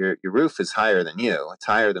because your roof is higher than you. It's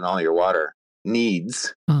higher than all your water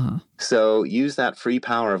needs. Uh-huh. So use that free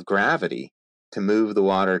power of gravity to move the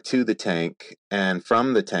water to the tank and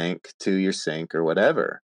from the tank to your sink or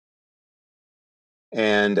whatever.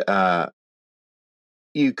 And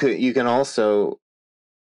you could also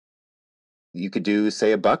do,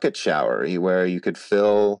 say, a bucket shower where you could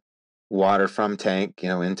fill water from tank,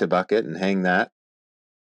 into bucket and hang that.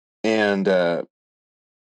 And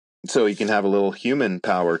so you can have a little human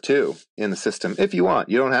power too in the system if you want.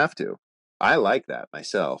 You don't have to. I like that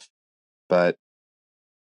myself, but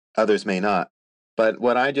others may not. But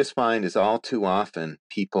what I just find is all too often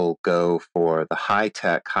people go for the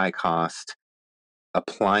high-tech, high-cost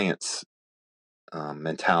appliance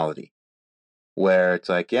mentality, where it's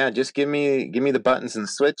like, yeah, just give me the buttons and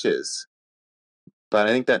switches. But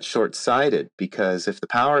I think that's short-sighted because if the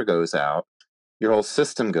power goes out, your whole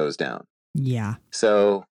system goes down. Yeah.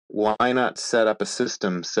 So why not set up a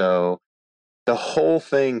system so the whole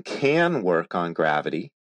thing can work on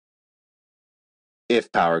gravity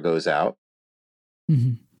if power goes out?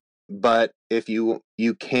 Mm-hmm. But if you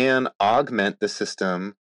can augment the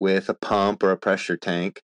system with a pump or a pressure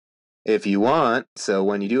tank if you want, so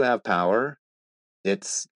when you do have power,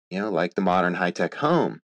 it's like the modern high-tech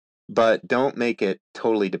home. But don't make it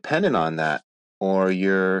totally dependent on that, or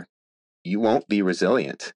you won't be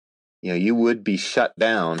resilient. You would be shut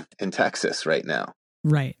down in Texas right now.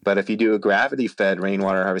 Right. But if you do a gravity-fed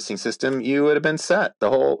rainwater harvesting system, you would have been set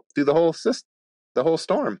through the whole system, the whole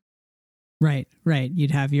storm. Right.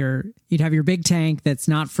 You'd have your big tank that's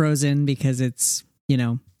not frozen because it's,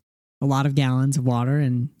 a lot of gallons of water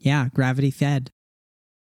and gravity fed.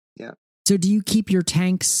 Yeah. So do you keep your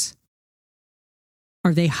tanks,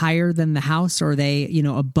 are they higher than the house, or are they,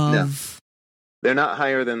 above? No. They're not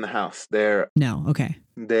higher than the house. No. Okay.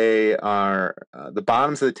 They are, the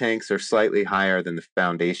bottoms of the tanks are slightly higher than the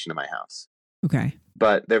foundation of my house. Okay.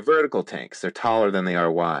 But they're vertical tanks. They're taller than they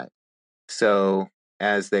are wide. So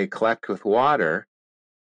as they collect with water,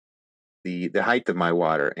 the height of my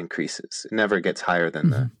water increases. It never gets higher than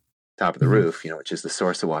the top of the roof, which is the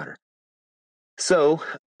source of water. So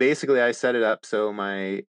basically I set it up so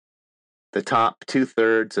the top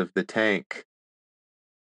 2/3 of the tank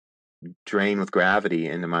drain with gravity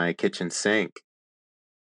into my kitchen sink.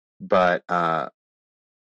 But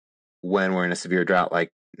when we're in a severe drought like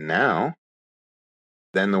now,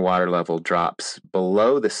 then the water level drops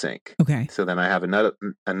below the sink. Okay. So then I have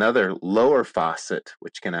another lower faucet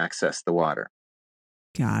which can access the water.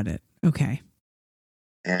 Got it. Okay.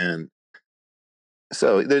 And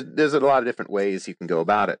so there's a lot of different ways you can go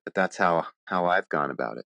about it, but that's how I've gone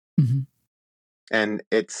about it. Mm-hmm. And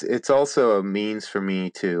it's also a means for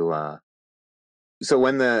me to so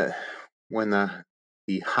when the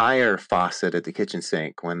higher faucet at the kitchen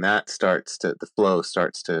sink, when that the flow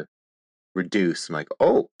starts to reduce, I'm like,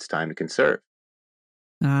 oh, it's time to conserve.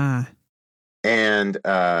 Ah. And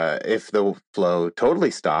if the flow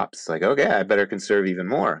totally stops, like, okay, I better conserve even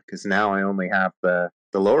more because now I only have the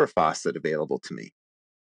lower faucet available to me.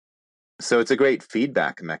 So it's a great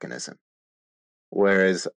feedback mechanism.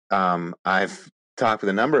 Whereas I've talked with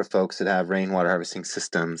a number of folks that have rainwater harvesting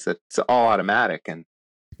systems that's all automatic, and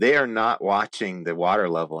they are not watching the water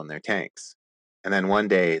level in their tanks. And then one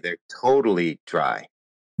day they're totally dry.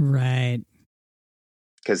 Right.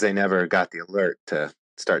 Because they never got the alert to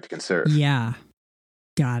start to conserve. Yeah.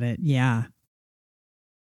 Got it. Yeah.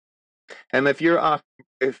 And if you're off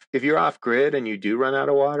grid and you do run out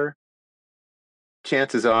of water,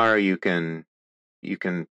 chances are you can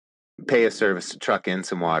pay a service to truck in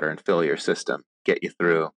some water and fill your system, get you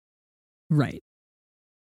through. Right.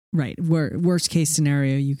 Worst case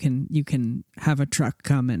scenario, you can have a truck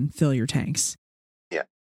come and fill your tanks. Yeah.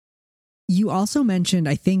 You also mentioned,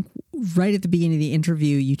 I think right at the beginning of the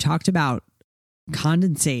interview, you talked about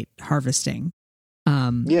condensate harvesting.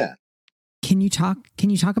 Yeah. Can you talk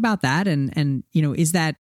about that? And is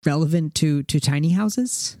that relevant to tiny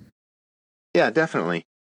houses? Yeah, definitely.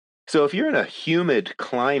 So if you're in a humid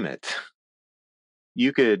climate,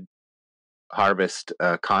 you could harvest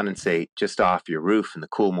condensate just off your roof in the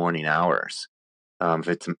cool morning hours. If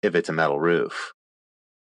it's a metal roof,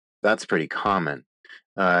 that's pretty common.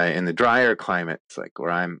 In the drier climates, like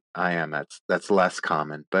where I am, that's less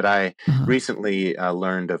common. But I recently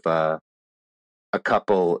learned of a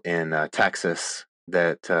couple in Texas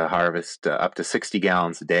that harvest up to 60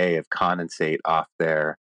 gallons a day of condensate off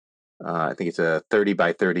their, I think it's a 30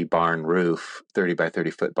 by 30 barn roof, 30 by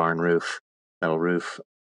 30 foot barn roof, metal roof,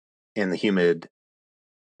 in the humid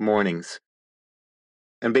mornings.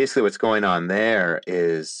 And basically what's going on there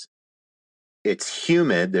is it's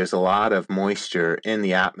humid. There's a lot of moisture in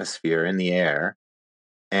the atmosphere, in the air,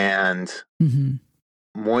 and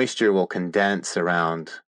moisture will condense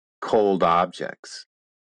around cold objects.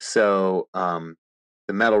 So the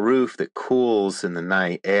metal roof that cools in the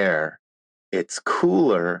night air, it's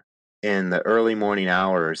cooler in the early morning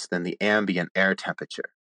hours than the ambient air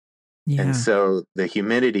temperature. Yeah. And so the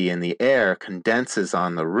humidity in the air condenses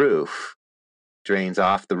on the roof, drains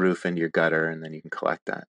off the roof into your gutter, and then you can collect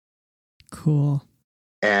that. Cool.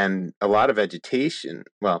 And a lot of vegetation,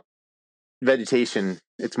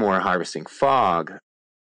 it's more harvesting fog,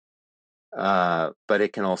 but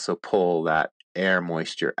it can also pull that air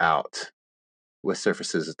moisture out with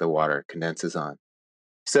surfaces that the water condenses on.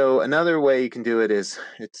 So another way you can do it is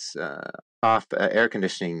it's off air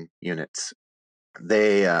conditioning units.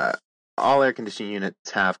 All air conditioning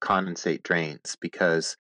units have condensate drains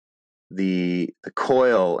because the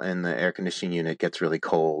coil in the air conditioning unit gets really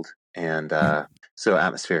cold, and so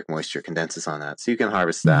atmospheric moisture condenses on that. So you can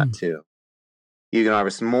harvest that too. You can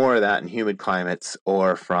harvest more of that in humid climates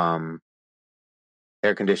or from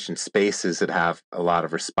air-conditioned spaces that have a lot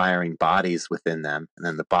of respiring bodies within them, and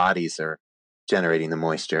then the bodies are generating the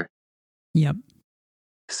moisture. Yep.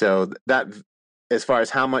 So that, as far as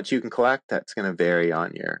how much you can collect, that's going to vary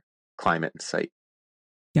on your climate and site.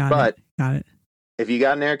 Got it. If you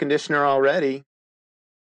got an air conditioner already,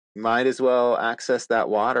 you might as well access that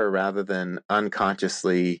water rather than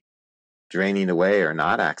unconsciously draining away or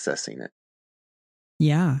not accessing it.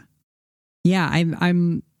 Yeah.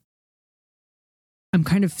 I'm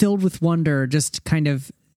kind of filled with wonder, just kind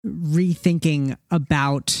of rethinking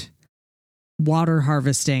about water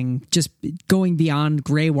harvesting, just going beyond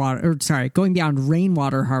rainwater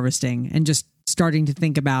harvesting, and just starting to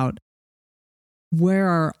think about what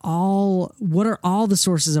are all the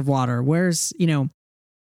sources of water? Where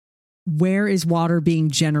is water being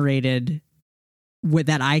generated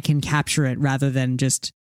that I can capture it rather than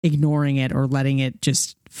just ignoring it or letting it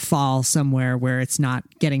just fall somewhere where it's not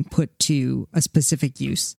getting put to a specific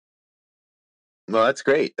use? Well, that's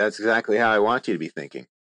great. That's exactly how I want you to be thinking.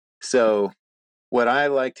 So what I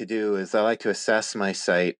like to do is I like to assess my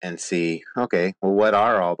site and see, okay, well, what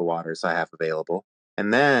are all the waters I have available?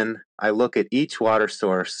 And then I look at each water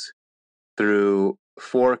source through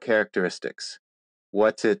 4 characteristics.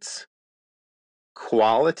 What's its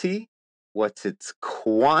quality? What's its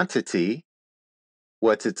quantity?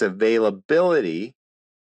 What's its availability?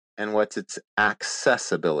 And what's its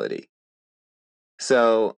accessibility?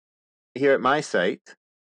 So here at my site,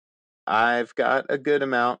 I've got a good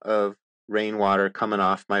amount of rainwater coming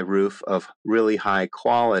off my roof of really high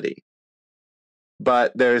quality.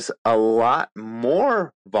 But there's a lot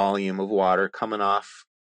more volume of water coming off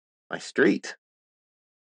my street.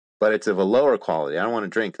 But it's of a lower quality. I don't want to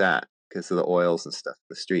drink that because of the oils and stuff in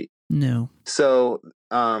the street. No. So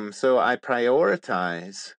I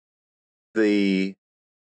prioritize the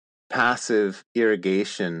passive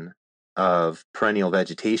irrigation of perennial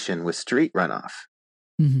vegetation with street runoff,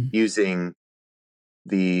 using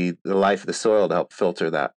the life of the soil to help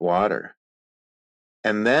filter that water.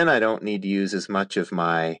 And then I don't need to use as much of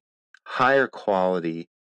my higher quality,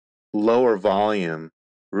 lower volume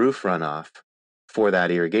roof runoff for that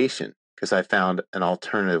irrigation because I found an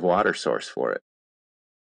alternative water source for it.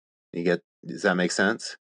 Does that make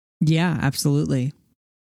sense? Yeah, absolutely.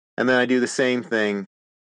 And then I do the same thing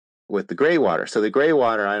with the gray water. So the gray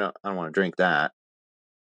water, I don't want to drink that.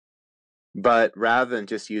 But rather than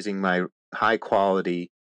just using my high quality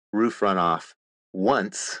roof runoff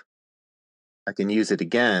once, I can use it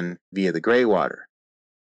again via the gray water.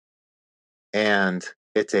 And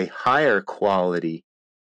it's a higher quality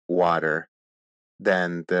water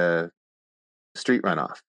than the street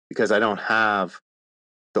runoff because I don't have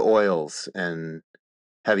the oils and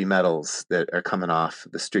heavy metals that are coming off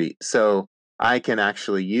the street. So I can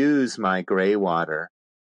actually use my gray water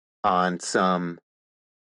on some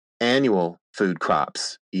annual food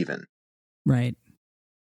crops even. Right.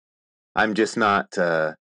 I'm just not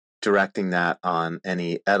directing that on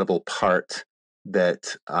any edible part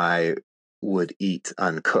that I would eat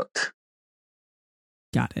uncooked.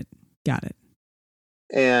 Got it.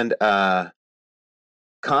 And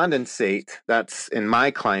condensate, that's in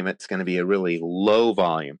my climate, it's going to be a really low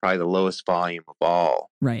volume, probably the lowest volume of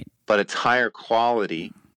all. Right. But it's higher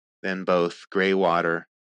quality than both gray water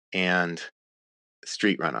and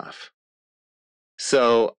street runoff.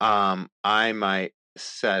 So I might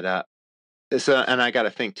set up, and I got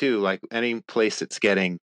to think too, like any place that's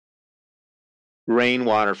getting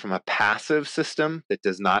rainwater from a passive system that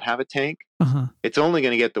does not have a tank, it's only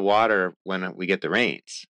going to get the water when we get the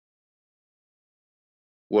rains.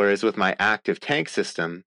 Whereas with my active tank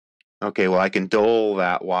system, Okay, well, I can dole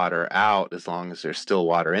that water out as long as there's still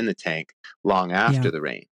water in the tank long after the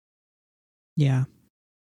rain. Yeah.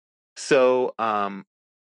 So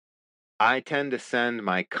I tend to send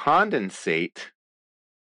my condensate,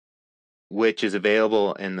 which is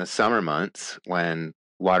available in the summer months when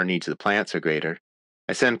water needs of the plants are greater.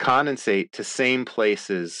 I send condensate to same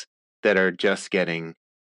places that are just getting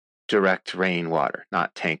direct rainwater,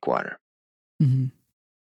 not tank water. Mm-hmm.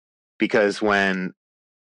 Because when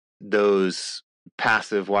those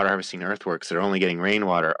passive water harvesting earthworks that are only getting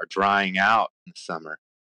rainwater are drying out in the summer,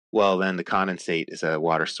 well, then the condensate is a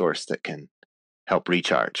water source that can help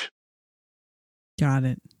recharge. Got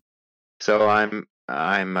it. So I'm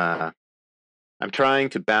trying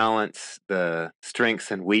to balance the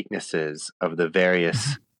strengths and weaknesses of the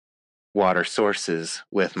various water sources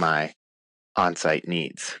with my on-site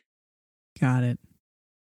needs. Got it.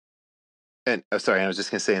 And sorry, I was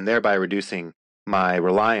just going to say, and thereby reducing my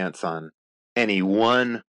reliance on any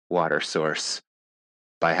one water source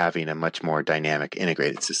by having a much more dynamic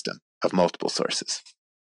integrated system of multiple sources.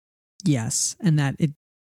 Yes. And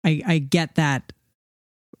I get that.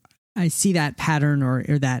 I see that pattern or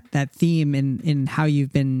that theme in how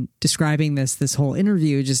you've been describing this whole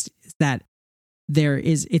interview, just that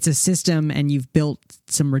it's a system and you've built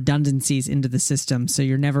some redundancies into the system. So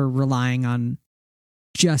you're never relying on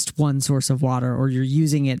just one source of water, or you're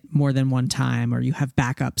using it more than one time, or you have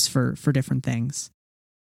backups for different things.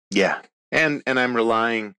 Yeah. And I'm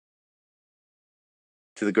relying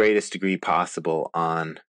to the greatest degree possible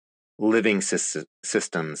on living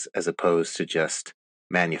systems as opposed to just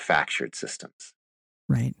manufactured systems.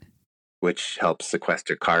 Right. Which helps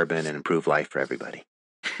sequester carbon and improve life for everybody.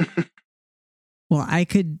 Well, I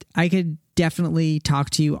could definitely talk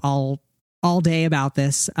to you all day about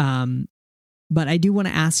this. But I do want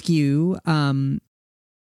to ask you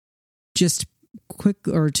just quick,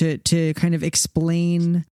 or to kind of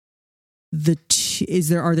explain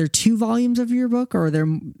are there 2 volumes of your book, or are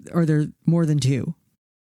there more than 2?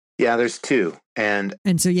 Yeah, there's 2. And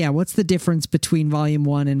so, yeah, what's the difference between volume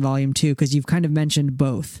 1 and volume 2? Because you've kind of mentioned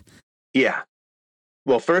both. Yeah.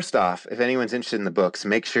 Well, first off, if anyone's interested in the books,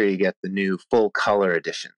 make sure you get the new full color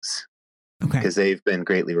editions. Okay. Because they've been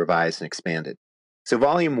greatly revised and expanded. So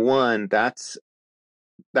volume 1, that's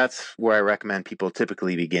where I recommend people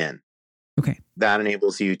typically begin. Okay. That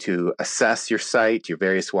enables you to assess your site, your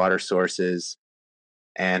various water sources,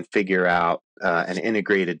 and figure out an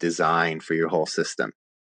integrated design for your whole system.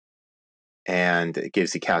 And it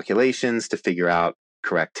gives you calculations to figure out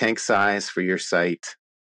correct tank size for your site,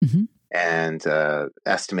 mm-hmm. and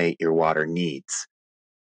estimate your water needs.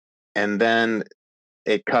 And then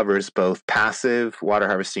it covers both passive water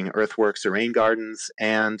harvesting earthworks or rain gardens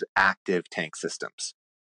and active tank systems.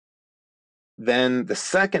 Then the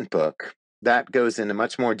second book, that goes into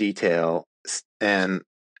much more detail, and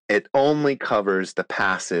it only covers the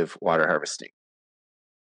passive water harvesting,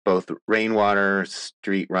 both rainwater,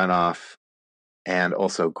 street runoff, and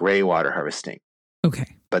also gray water harvesting.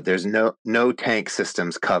 Okay. But there's no tank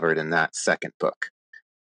systems covered in that second book.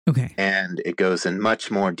 Okay. And it goes in much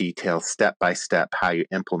more detail, step by step, how you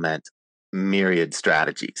implement myriad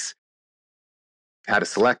strategies. How to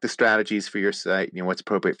select the strategies for your site, what's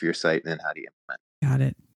appropriate for your site, and then how do you implement. Got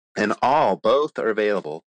it. And both are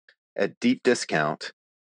available at deep discount,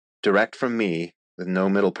 direct from me, with no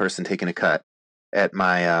middle person taking a cut, at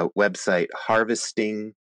my website,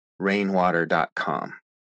 harvestingrainwater.com.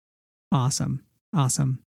 Awesome.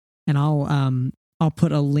 And I'll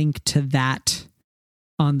put a link to that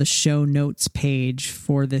on the show notes page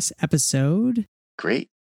for this episode. Great.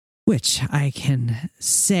 Which I can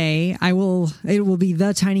say it will be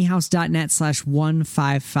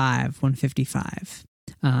thetinyhouse.net/155.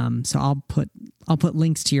 So I'll put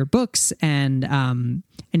links to your books and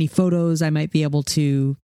any photos I might be able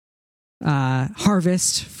to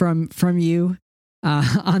harvest from you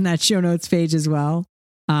on that show notes page as well.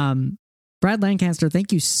 Brad Lancaster,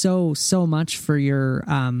 thank you so much for your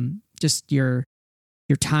just your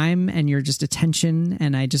time and your just attention,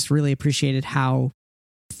 and I just really appreciated how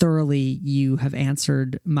thoroughly you have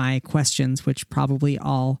answered my questions, which probably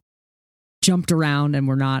all jumped around and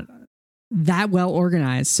were not that well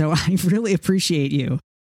organized. So I really appreciate you.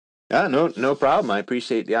 No problem. I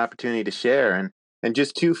appreciate the opportunity to share. And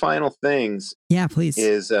just 2 final things. Yeah, please.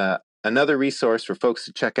 Is another resource for folks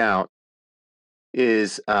to check out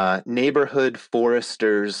is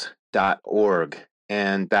neighborhoodforesters.org.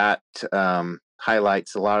 And that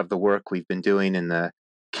highlights a lot of the work we've been doing in the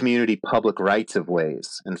community public rights of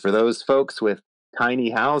ways. And for those folks with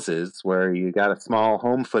tiny houses where you got a small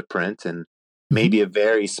home footprint and maybe a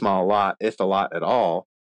very small lot, if a lot at all,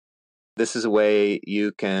 this is a way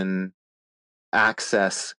you can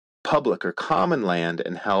access public or common land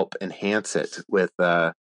and help enhance it with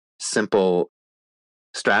simple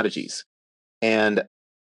strategies. And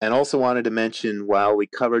also wanted to mention, while we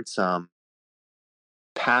covered some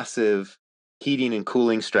passive heating and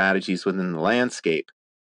cooling strategies within the landscape,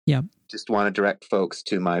 just want to direct folks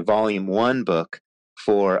to my Volume 1 book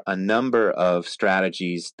for a number of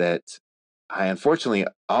strategies that I unfortunately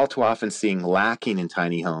all too often seeing lacking in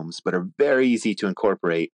tiny homes, but are very easy to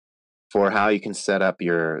incorporate for how you can set up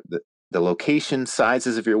the location,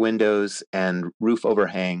 sizes of your windows, and roof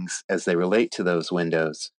overhangs as they relate to those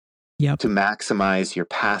windows to maximize your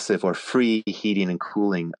passive or free heating and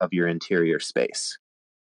cooling of your interior space.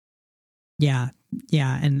 Yeah.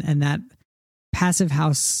 And that passive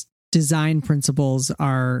house design principles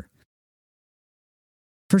are,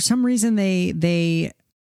 for some reason, they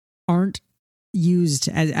aren't used.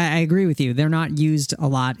 I agree with you. They're not used a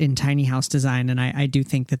lot in tiny house design. And I do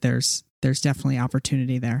think that there's definitely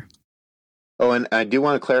opportunity there. Oh, and I do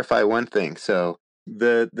want to clarify one thing. So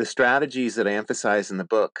the strategies that I emphasize in the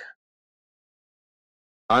book,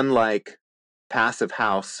 unlike passive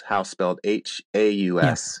house spelled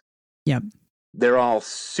HAUS, they're all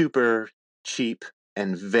super cheap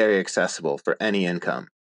and very accessible for any income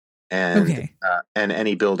and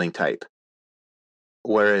any building type.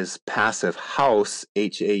 Whereas passive house,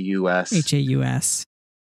 HAUS,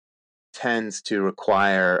 tends to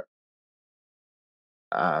require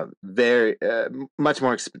very much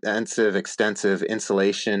more extensive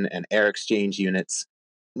insulation and air exchange units.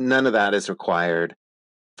 None of that is required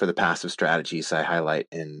for the passive strategies I highlight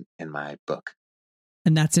in my book.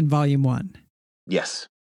 And that's in Volume 1. Yes.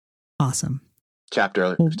 Awesome.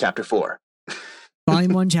 Chapter 4.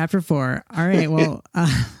 Volume 1, Chapter 4. All right. Well,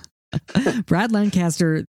 Brad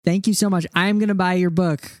Lancaster, thank you so much. I'm going to buy your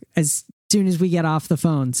book as soon as we get off the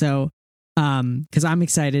phone. So, because I'm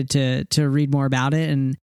excited to read more about it.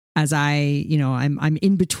 And as I'm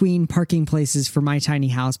in between parking places for my tiny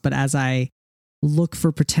house, but as I look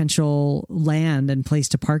for potential land and place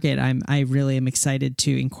to park it, I really am excited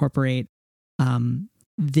to incorporate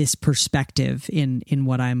this perspective in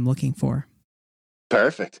what I'm looking for.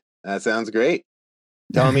 Perfect. That sounds great.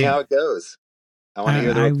 Tell me how it goes. I want to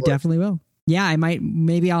hear the report. I definitely will. Yeah,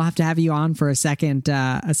 maybe I'll have to have you on for a second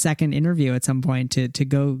interview at some point to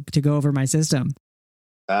go over my system.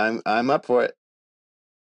 I'm up for it.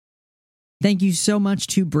 Thank you so much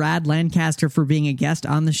to Brad Lancaster for being a guest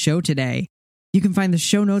on the show today. You can find the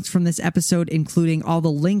show notes from this episode, including all the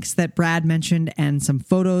links that Brad mentioned and some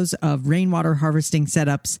photos of rainwater harvesting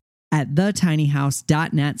setups at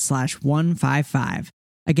thetinyhouse.net/155.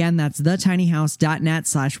 Again, that's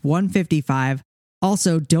thetinyhouse.net/155.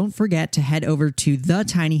 Also, don't forget to head over to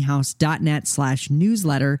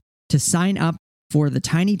thetinyhouse.net/newsletter to sign up for the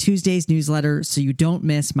Tiny Tuesdays newsletter so you don't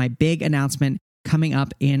miss my big announcement coming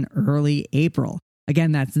up in early April.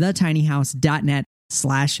 Again, that's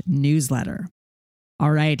thetinyhouse.net/newsletter.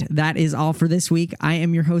 All right, that is all for this week. I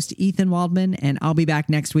am your host, Ethan Waldman, and I'll be back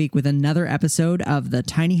next week with another episode of the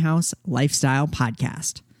Tiny House Lifestyle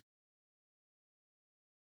Podcast.